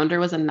third rounder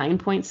was a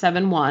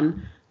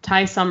 9.71,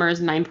 Ty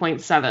Summers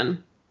 9.7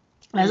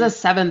 as a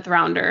 7th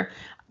rounder.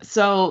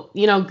 So,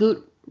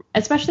 Goot,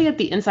 especially at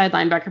the inside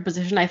linebacker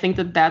position, I think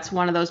that that's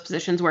one of those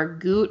positions where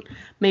Goot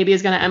maybe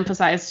is going to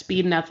emphasize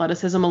speed and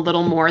athleticism a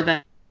little more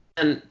than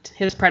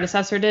his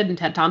predecessor did, and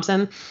Ted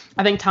Thompson.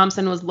 I think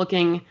Thompson was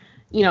looking,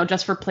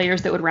 just for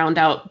players that would round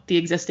out the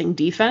existing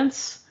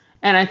defense.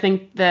 And I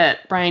think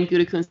that Brian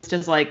Gutekunst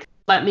is like,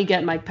 let me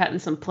get Mike Pettin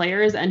some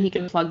players and he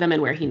can plug them in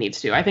where he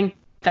needs to. I think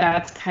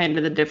that's kind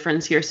of the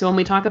difference here. So when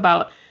we talk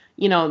about,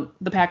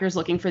 the Packers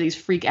looking for these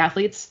freak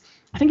athletes,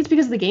 I think it's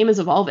because the game is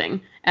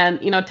evolving.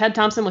 And, Ted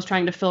Thompson was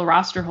trying to fill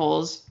roster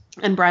holes,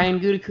 and Brian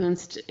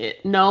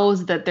Gutekunst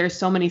knows that there's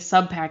so many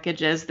sub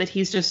packages that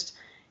he's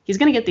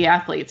going to get the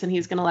athletes, and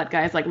he's going to let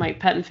guys like Mike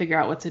Pettin figure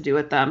out what to do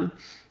with them.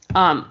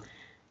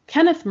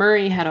 Kenneth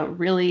Murray had a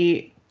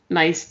really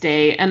nice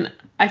day. And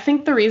I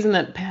think the reason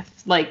that,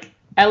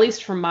 at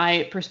least from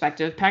my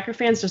perspective, Packer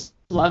fans just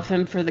love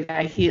him for the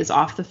guy he is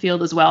off the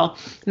field as well.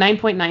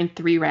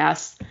 9.93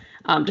 RAS.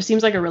 Just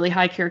seems like a really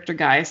high character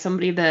guy,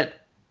 somebody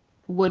that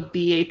would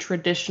be a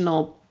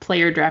traditional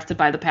player drafted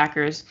by the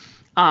Packers.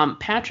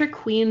 Patrick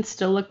Queen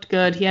still looked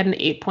good. He had an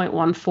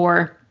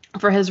 8.14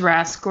 for his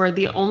RAS score.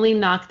 The only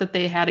knock that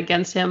they had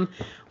against him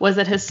was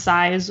that his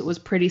size was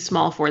pretty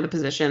small for the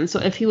position. So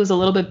if he was a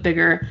little bit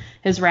bigger,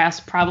 his RAS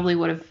probably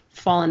would have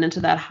fallen into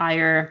that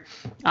higher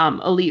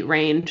elite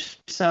range.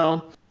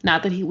 So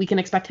not that we can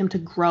expect him to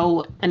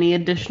grow any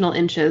additional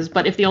inches,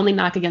 but if the only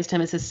knock against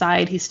him is his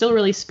size, he's still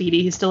really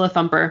speedy. He's still a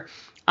thumper.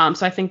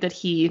 So I think that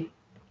he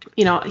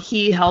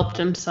helped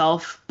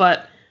himself,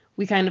 but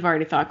we kind of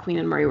already thought Queen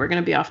and Murray were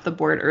going to be off the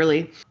board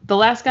early. The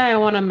last guy I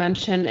want to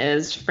mention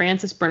is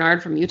Francis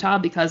Bernard from Utah,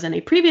 because in a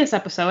previous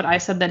episode, I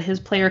said that his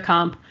player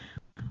comp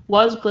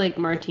was Blake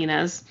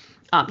Martinez.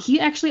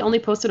 He actually only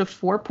posted a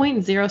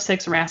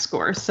 4.06 RAS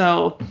score,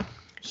 so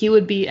he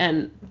would be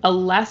a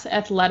less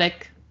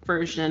athletic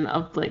version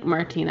of Blake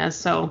Martinez.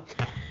 So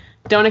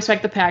don't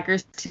expect the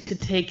Packers to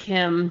take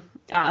him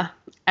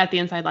at the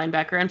inside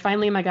linebacker. And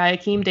finally, my guy,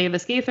 Akeem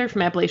Davis-Gaither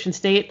from Appalachian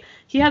State.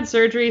 He had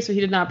surgery, so he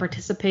did not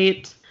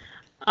participate.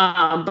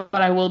 But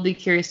I will be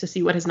curious to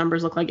see what his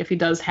numbers look like if he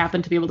does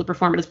happen to be able to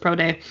perform at his pro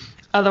day.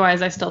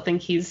 Otherwise, I still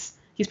think he's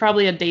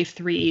probably a day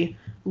 3,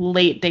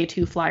 late day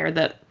 2 flyer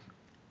that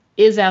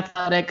is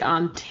athletic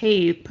on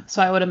tape.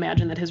 So I would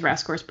imagine that his RAS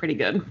score is pretty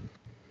good.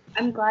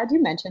 I'm glad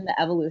you mentioned the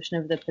evolution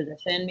of the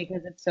position,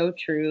 because it's so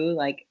true.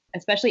 Like,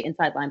 especially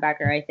inside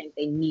linebacker, I think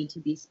they need to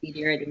be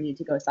speedier. They need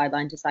to go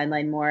sideline to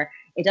sideline more.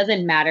 It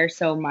doesn't matter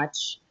so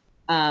much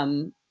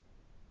kind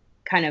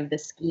kind of the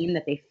scheme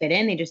that they fit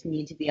in. They just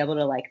need to be able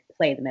to like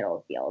play the middle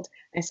of the field,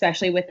 and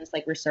especially with this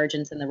like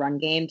resurgence in the run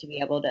game, to be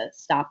able to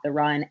stop the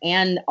run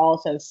and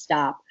also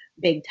stop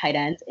big tight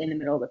ends in the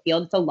middle of the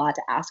field. It's a lot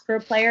to ask for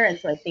a player. And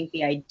so I think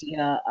the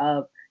idea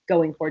of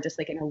going for just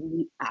like an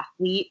elite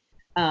athlete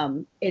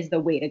is the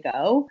way to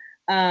go.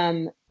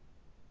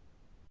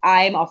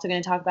 I'm also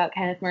going to talk about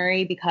Kenneth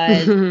Murray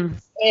because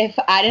if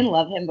I didn't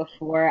love him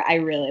before, I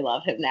really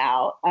love him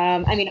now.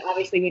 I mean,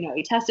 obviously we know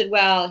he tested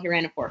well. He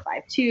ran a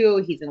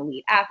 4.52. He's an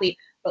elite athlete,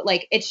 but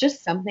like, it's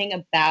just something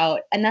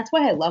about, and that's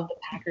why I love the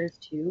Packers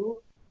too,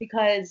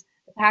 because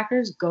the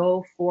Packers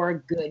go for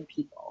good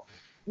people.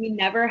 We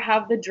never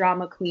have the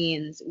drama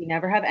queens. We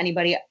never have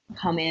anybody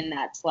come in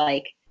that's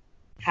like,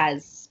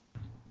 has,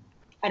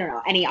 I don't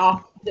know, any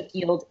off the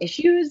field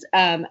issues.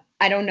 I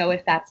don't know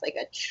if that's like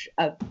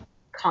a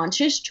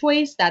conscious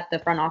choice that the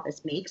front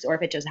office makes, or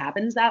if it just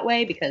happens that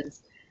way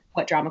because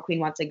what drama queen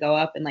wants to go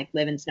up and like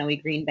live in snowy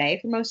Green Bay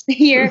for most of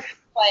the year.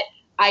 But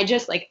I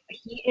just like,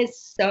 he is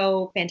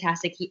so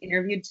fantastic. He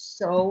interviewed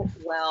so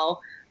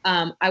well.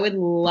 I would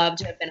love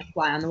to have been a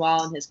fly on the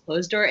wall in his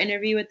closed door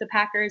interview with the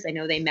Packers. I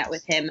know they met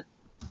with him.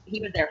 He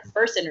was their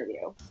first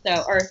interview.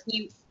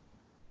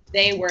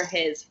 They were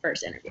his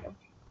first interview.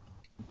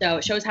 So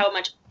it shows how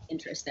much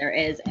interest there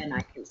is, and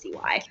I can see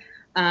why.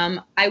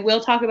 I will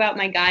talk about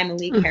my guy,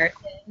 Malik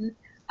Harrison.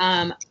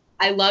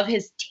 I love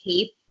his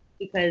tape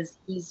because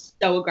he's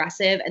so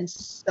aggressive and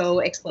so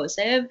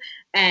explosive.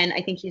 And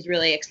I think he's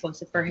really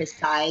explosive for his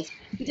size.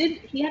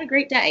 He had a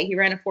great day. He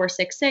ran a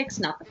 4.66,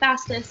 not the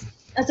fastest.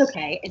 That's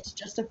okay. It's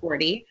just a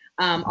 40.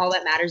 All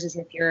that matters is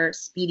if you're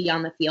speedy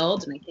on the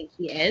field, and I think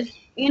he is.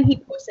 And he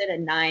posted a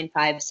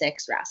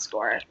 9.56 RAS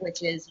score,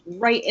 which is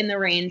right in the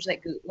range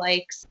that Goot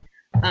likes.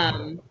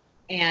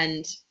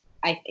 And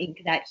I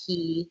think that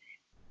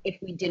if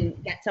we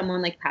didn't get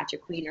someone like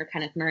Patrick Queen or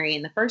Kenneth Murray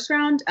in the first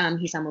round,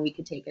 he's someone we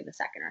could take in the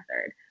second or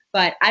third.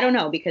 But I don't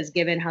know, because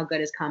given how good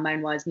his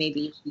combine was,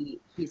 maybe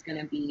he's going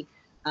to be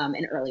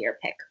an earlier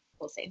pick.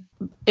 We'll see.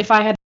 If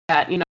I had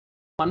that,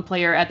 one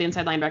player at the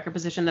inside linebacker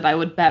position that I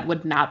would bet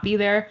would not be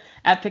there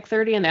at pick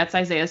 30, and that's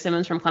Isaiah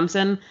Simmons from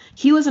Clemson.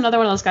 He was another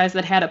one of those guys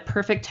that had a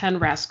perfect 10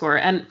 RAS score.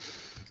 And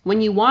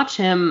when you watch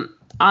him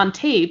on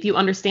tape, you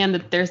understand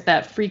that there's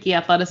that freaky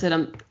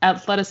athleticism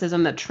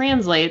that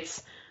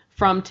translates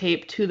from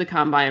tape to the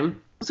combine.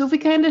 So if we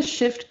kind of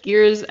shift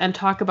gears and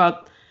talk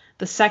about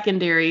the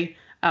secondary,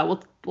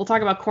 we'll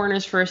talk about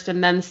corners first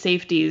and then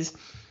safeties.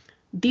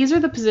 These are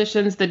the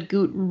positions that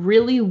Goot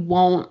really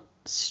won't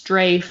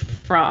stray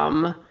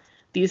from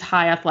these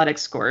high athletic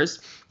scores.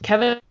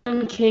 Kevin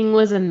King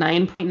was a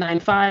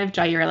 9.95,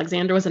 Jair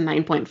Alexander was a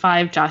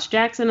 9.5, Josh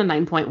Jackson a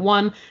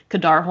 9.1,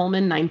 Kadar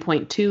Holman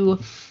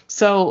 9.2.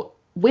 So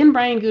when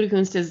Brian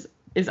Gutekunst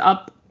is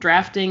up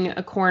drafting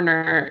a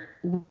corner,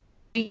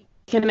 we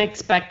can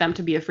expect them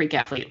to be a freak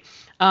athlete.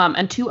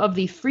 And two of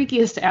the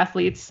freakiest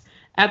athletes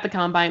at the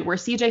combine were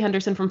CJ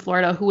Henderson from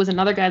Florida, who was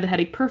another guy that had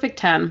a perfect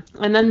 10,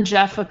 and then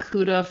Jeff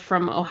Okudah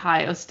from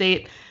Ohio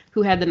State,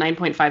 who had the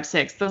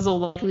 9.56. Those will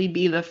likely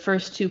be the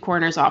first two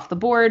corners off the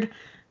board.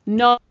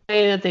 No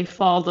way that they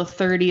fall to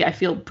 30. I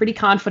feel pretty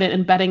confident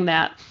in betting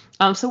that.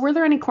 So were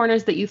there any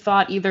corners that you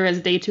thought either as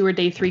day 2 or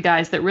day 3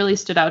 guys that really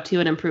stood out to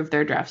you and improved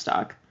their draft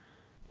stock?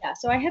 Yeah,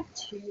 so I have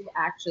two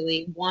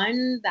actually.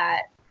 One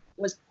that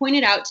was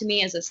pointed out to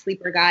me as a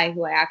sleeper guy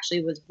who I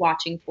actually was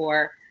watching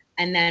for,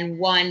 and then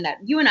one that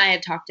you and I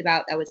had talked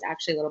about that was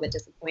actually a little bit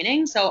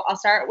disappointing. So I'll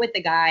start with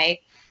the guy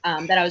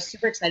that I was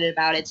super excited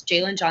about. It's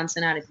Jalen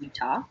Johnson out of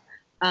Utah.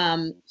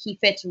 He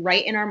fits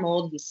right in our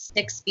mold. He's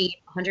 6 feet,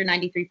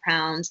 193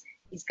 pounds.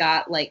 He's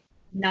got like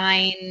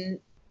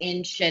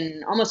 9-inch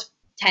and almost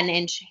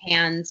 10-inch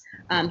hands.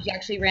 He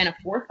actually ran a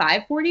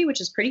 4.5 40,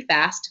 which is pretty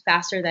fast,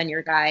 faster than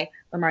your guy,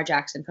 Lamar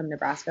Jackson from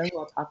Nebraska, who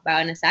we'll talk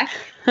about in a sec.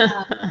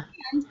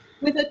 And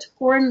with a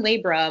torn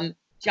labrum,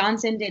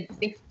 Johnson did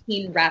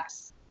 15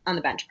 reps on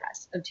the bench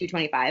press of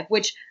 225,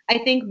 which I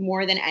think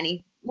more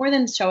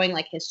than showing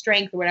like his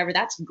strength or whatever,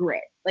 that's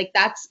grit. Like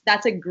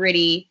that's a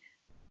gritty,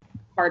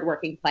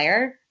 hardworking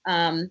player.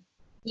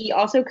 He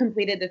also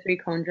completed the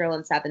 3-cone drill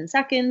in 7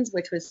 seconds,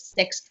 which was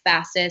 6th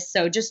fastest.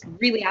 So just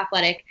really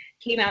athletic.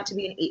 Came out to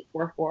be an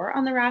 8.44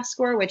 on the RAS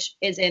score, which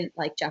isn't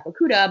like Jeff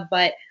Okudah,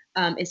 but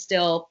is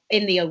still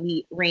in the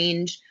elite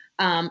range.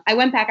 I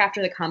went back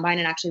after the combine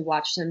and actually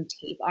watched some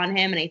tape on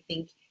him, and I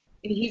think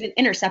he's an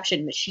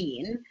interception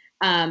machine.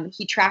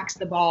 He tracks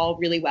the ball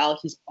really well.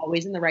 He's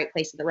always in the right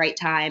place at the right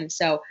time.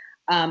 So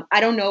I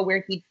don't know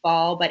where he'd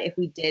fall, but if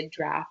we did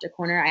draft a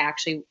corner,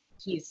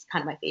 he's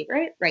kind of my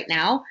favorite right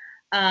now.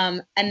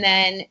 And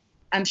then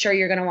I'm sure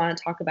you're going to want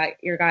to talk about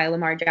your guy,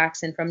 Lamar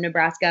Jackson from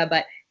Nebraska,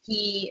 but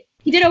he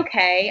did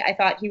okay. I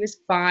thought he was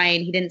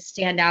fine. He didn't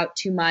stand out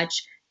too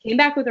much. Came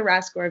back with a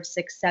RAS score of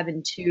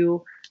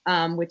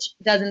 6.72, which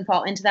doesn't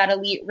fall into that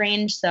elite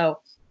range. So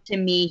to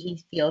me,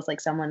 he feels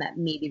like someone that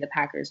maybe the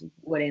Packers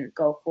wouldn't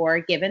go for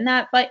given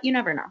that, but you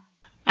never know.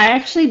 I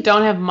actually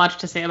don't have much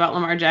to say about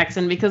Lamar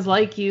Jackson because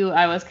like you,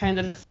 I was kind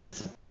of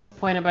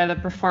disappointed by the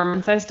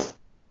performance. I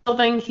still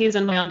think he's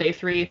in on day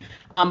 3.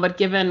 But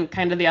given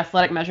kind of the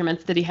athletic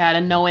measurements that he had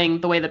and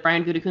knowing the way that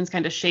Brian Gutekunst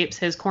kind of shapes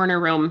his corner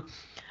room,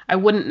 I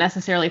wouldn't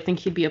necessarily think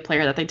he'd be a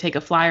player that they'd take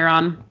a flyer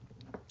on.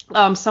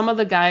 Some of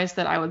the guys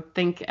that I would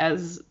think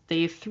as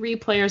day 3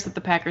 players that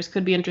the Packers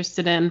could be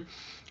interested in,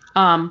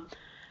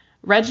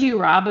 Reggie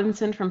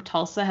Robinson from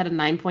Tulsa had a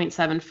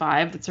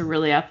 9.75. That's a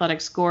really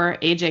athletic score.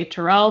 AJ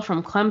Terrell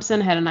from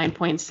Clemson had a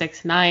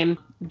 9.69.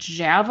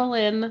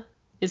 Javelin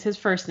is his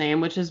first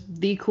name, which is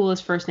the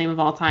coolest first name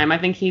of all time. I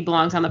think he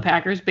belongs on the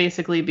Packers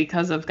basically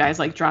because of guys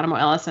like Geronimo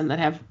Ellison that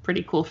have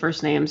pretty cool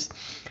first names.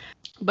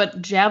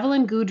 But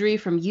Javelin Goudry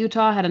from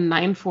Utah had a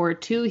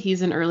 9.42.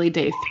 He's an early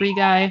day 3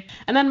 guy.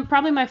 And then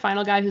probably my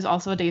final guy who's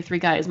also a day 3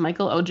 guy is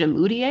Michael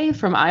Ojemudia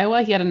from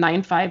Iowa. He had a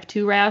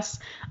 9.52 RAS.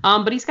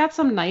 But he's got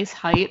some nice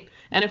height.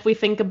 And if we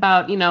think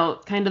about,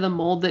 kind of the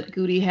mold that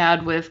Goody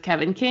had with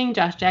Kevin King,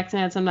 Josh Jackson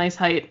had some nice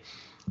height.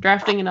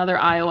 Drafting another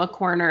Iowa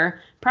corner,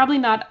 probably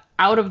not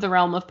out of the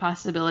realm of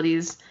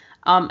possibilities.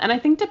 And I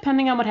think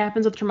depending on what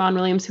happens with Tramon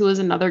Williams, who is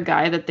another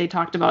guy that they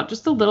talked about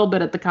just a little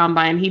bit at the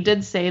Combine, he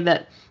did say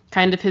that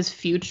kind of his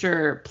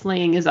future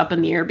playing is up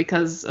in the air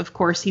because, of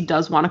course, he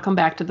does want to come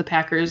back to the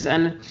Packers.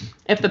 And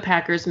if the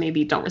Packers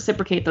maybe don't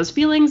reciprocate those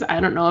feelings, I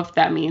don't know if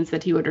that means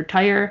that he would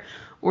retire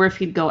or if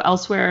he'd go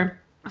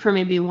elsewhere for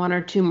maybe 1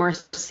 or 2 more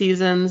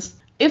seasons.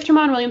 If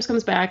Tramon Williams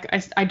comes back,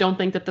 I don't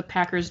think that the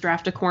Packers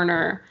draft a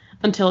corner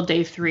until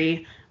day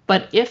 3.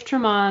 But if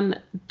Tramon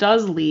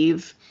does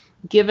leave,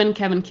 given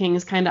Kevin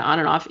King's kind of on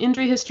and off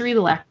injury history,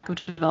 the lack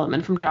of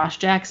development from Josh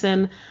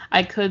Jackson,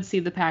 I could see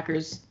the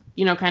Packers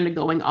kind of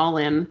going all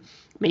in,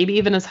 maybe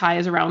even as high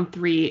as around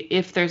 3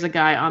 if there's a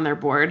guy on their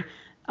board.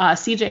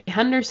 CJ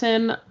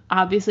Henderson,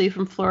 obviously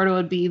from Florida,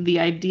 would be the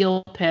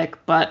ideal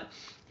pick, but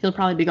he'll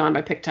probably be gone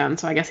by pick 10,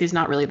 so I guess he's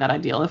not really that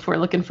ideal if we're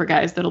looking for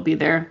guys that'll be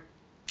there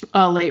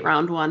late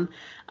round 1.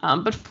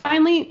 But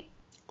finally,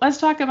 let's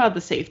talk about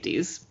the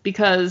safeties,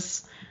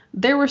 because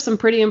there were some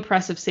pretty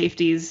impressive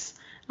safeties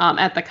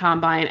at the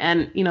Combine.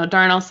 And,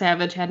 Darnell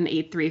Savage had an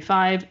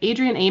 8.35.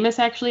 Adrian Amos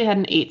actually had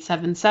an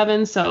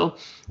 8.77. So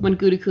when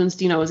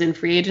Gutekunst, was in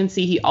free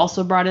agency, he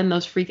also brought in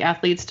those freak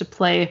athletes to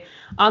play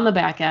on the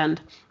back end.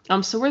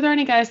 So were there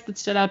any guys that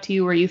stood out to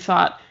you where you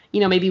thought,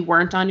 maybe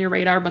weren't on your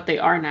radar, but they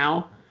are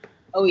now?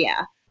 Oh,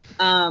 yeah.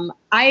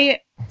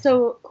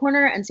 So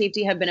corner and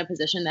safety have been a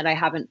position that I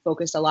haven't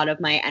focused a lot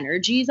of my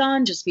energies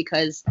on just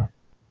because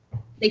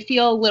they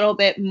feel a little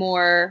bit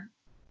more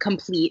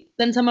complete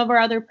than some of our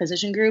other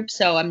position groups,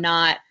 so I'm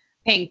not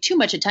paying too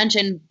much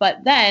attention.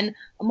 But then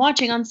I'm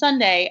watching on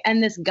Sunday,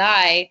 and this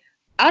guy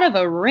out of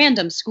a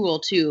random school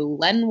too,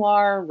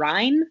 Lenoir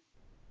Rhyne,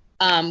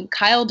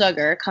 Kyle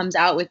Duggar, comes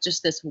out with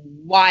just this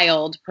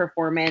wild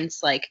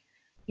performance.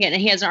 He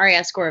has an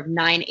RAS score of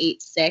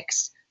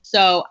 9.86.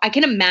 So I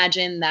can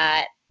imagine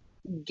that,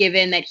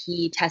 given that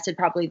he tested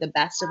probably the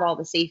best of all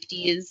the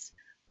safeties,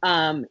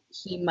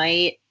 he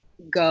might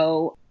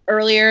go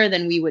earlier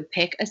than we would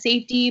pick a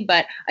safety.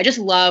 But I just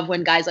love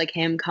when guys like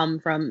him come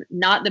from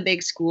not the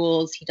big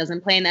schools. He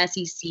doesn't play in the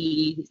SEC.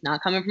 He's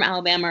not coming from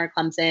Alabama or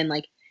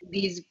Clemson.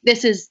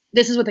 This is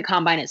what the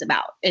Combine is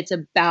about. It's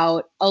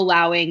about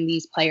allowing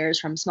these players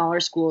from smaller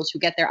schools who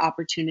get their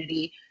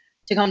opportunity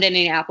to come to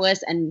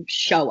Indianapolis and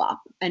show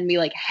up and be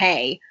like,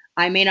 hey,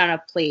 I may not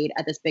have played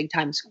at this big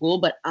time school,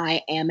 but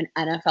I am an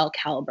NFL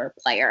caliber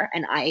player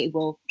and I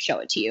will show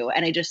it to you.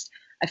 And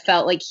I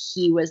felt like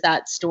he was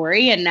that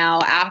story. And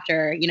now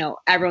after,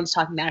 everyone's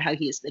talking about how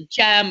he is the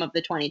gem of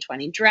the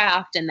 2020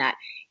 draft and that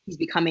he's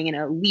becoming an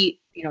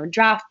elite,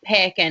 draft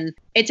pick. And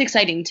it's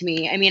exciting to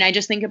me. I mean, I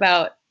just think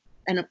about,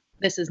 and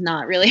this is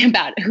not really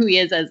about who he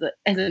is as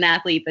an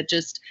athlete, but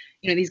just,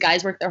 these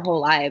guys work their whole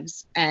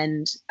lives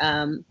and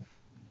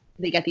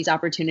they get these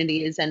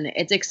opportunities, and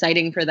it's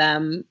exciting for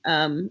them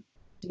to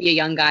be a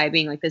young guy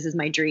being like, this is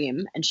my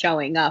dream, and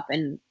showing up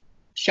and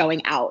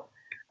showing out.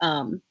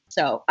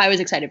 So I was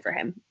excited for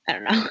him. I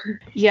don't know.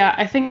 Yeah,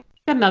 I think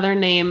another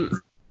name,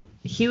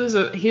 he was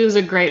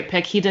a great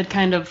pick. He did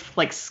kind of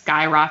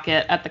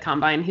skyrocket at the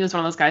Combine. He was one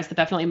of those guys that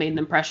definitely made an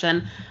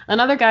impression.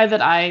 Another guy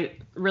that I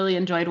really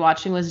enjoyed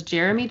watching was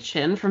Jeremy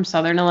Chin from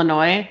Southern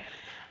Illinois.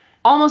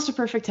 Almost a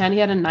perfect 10. He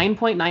had a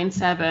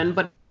 9.97,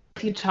 but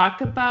if you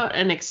talk about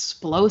an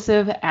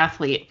explosive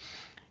athlete,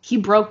 he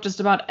broke just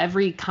about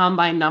every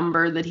Combine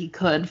number that he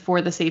could for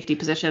the safety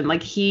position.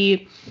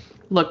 He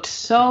looked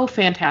so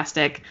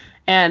fantastic.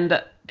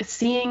 And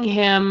seeing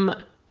him,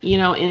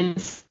 in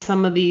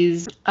some of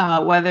these,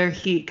 whether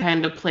he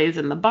kind of plays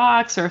in the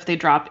box or if they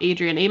drop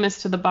Adrian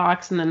Amos to the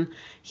box and then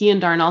he and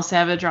Darnell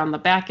Savage are on the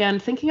back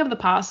end, thinking of the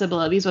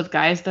possibilities with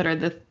guys that are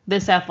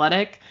this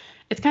athletic,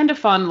 it's kind of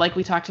fun, like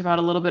we talked about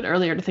a little bit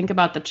earlier, to think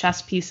about the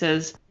chess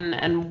pieces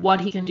and what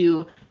he can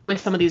do with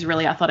some of these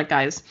really athletic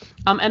guys.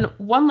 And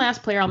one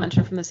last player I'll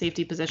mention from the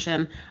safety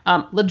position,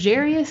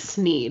 L'Jarius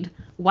Sneed.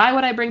 Why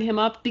would I bring him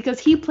up? Because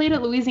he played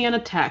at Louisiana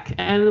Tech,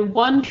 and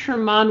one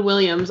Tramon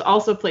Williams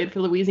also played for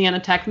Louisiana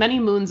Tech many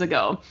moons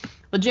ago.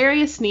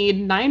 L'Jarius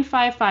Sneed,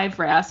 9.55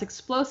 RAS,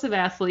 explosive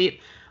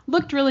athlete,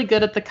 looked really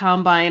good at the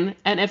Combine,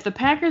 and if the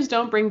Packers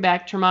don't bring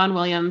back Tramon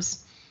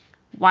Williams,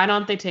 Why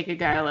don't they take a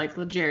guy like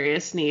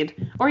L'Jarius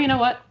Sneed? Or you know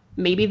what?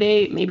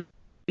 Maybe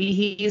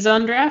he's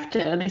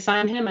undrafted and they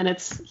sign him and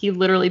he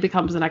literally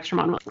becomes an extra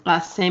Monmouth.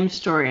 Same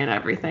story and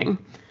everything.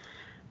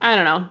 I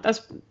don't know.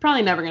 That's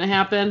probably never going to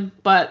happen,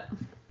 but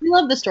we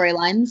love the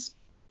storylines.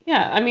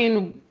 Yeah, I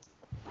mean,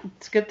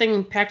 it's a good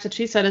thing Pax What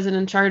She Said isn't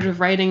in charge of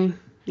writing,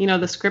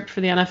 the script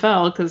for the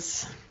NFL,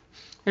 because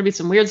there'd be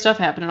some weird stuff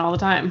happening all the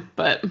time.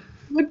 But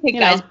would pick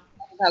guys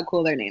how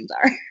cool their names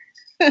are.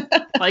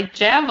 Like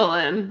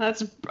Javelin.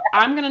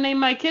 I'm gonna name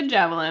my kid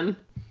Javelin.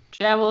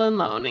 Javelin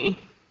Loney.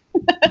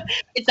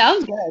 It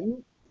sounds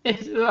good.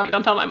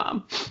 Don't tell my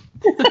mom.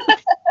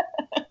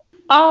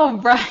 All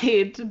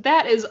right.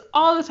 That is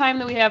all the time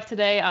that we have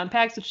today on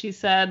Pax What She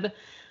Said.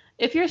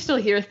 If you're still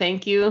here,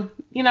 thank you.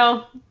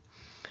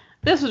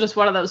 This was just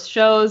one of those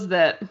shows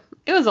that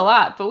it was a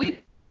lot, but we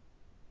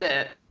did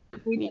it.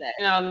 We did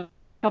it. A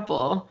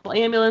couple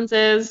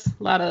ambulances,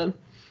 a lot of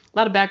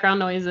background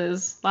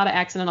noises, a lot of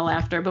accidental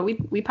laughter, but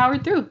we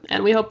powered through,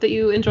 and we hope that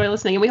you enjoy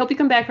listening, and we hope you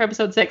come back for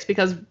episode 6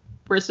 because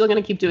we're still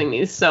going to keep doing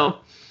these. So,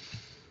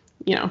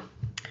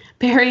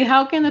 Perry,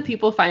 how can the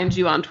people find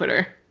you on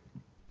Twitter?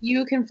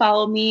 You can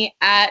follow me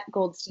at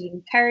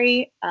Goldstein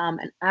Perry, and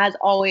as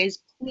always,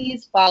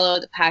 please follow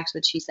the Pax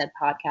What She Said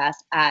podcast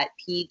at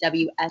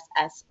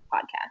PWSS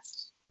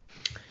Podcast.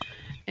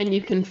 And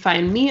you can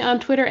find me on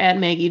Twitter at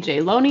Maggie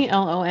J. Loney,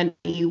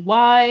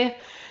 Loney.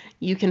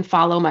 You can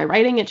follow my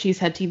writing at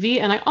Cheesehead TV,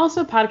 and I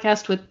also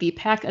podcast with the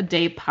Pack a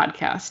Day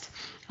podcast.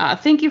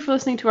 Thank you for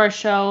listening to our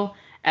show.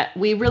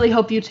 We really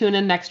hope you tune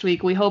in next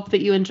week. We hope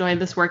that you enjoy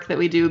this work that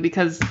we do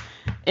because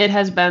it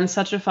has been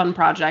such a fun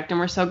project, and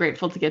we're so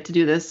grateful to get to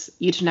do this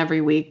each and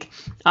every week.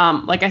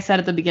 Like I said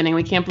at the beginning,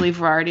 we can't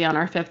believe we're already on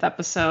our 5th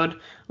episode.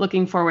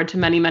 Looking forward to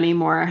many, many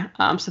more.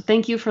 So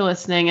thank you for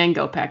listening, and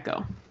go Pack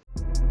Go.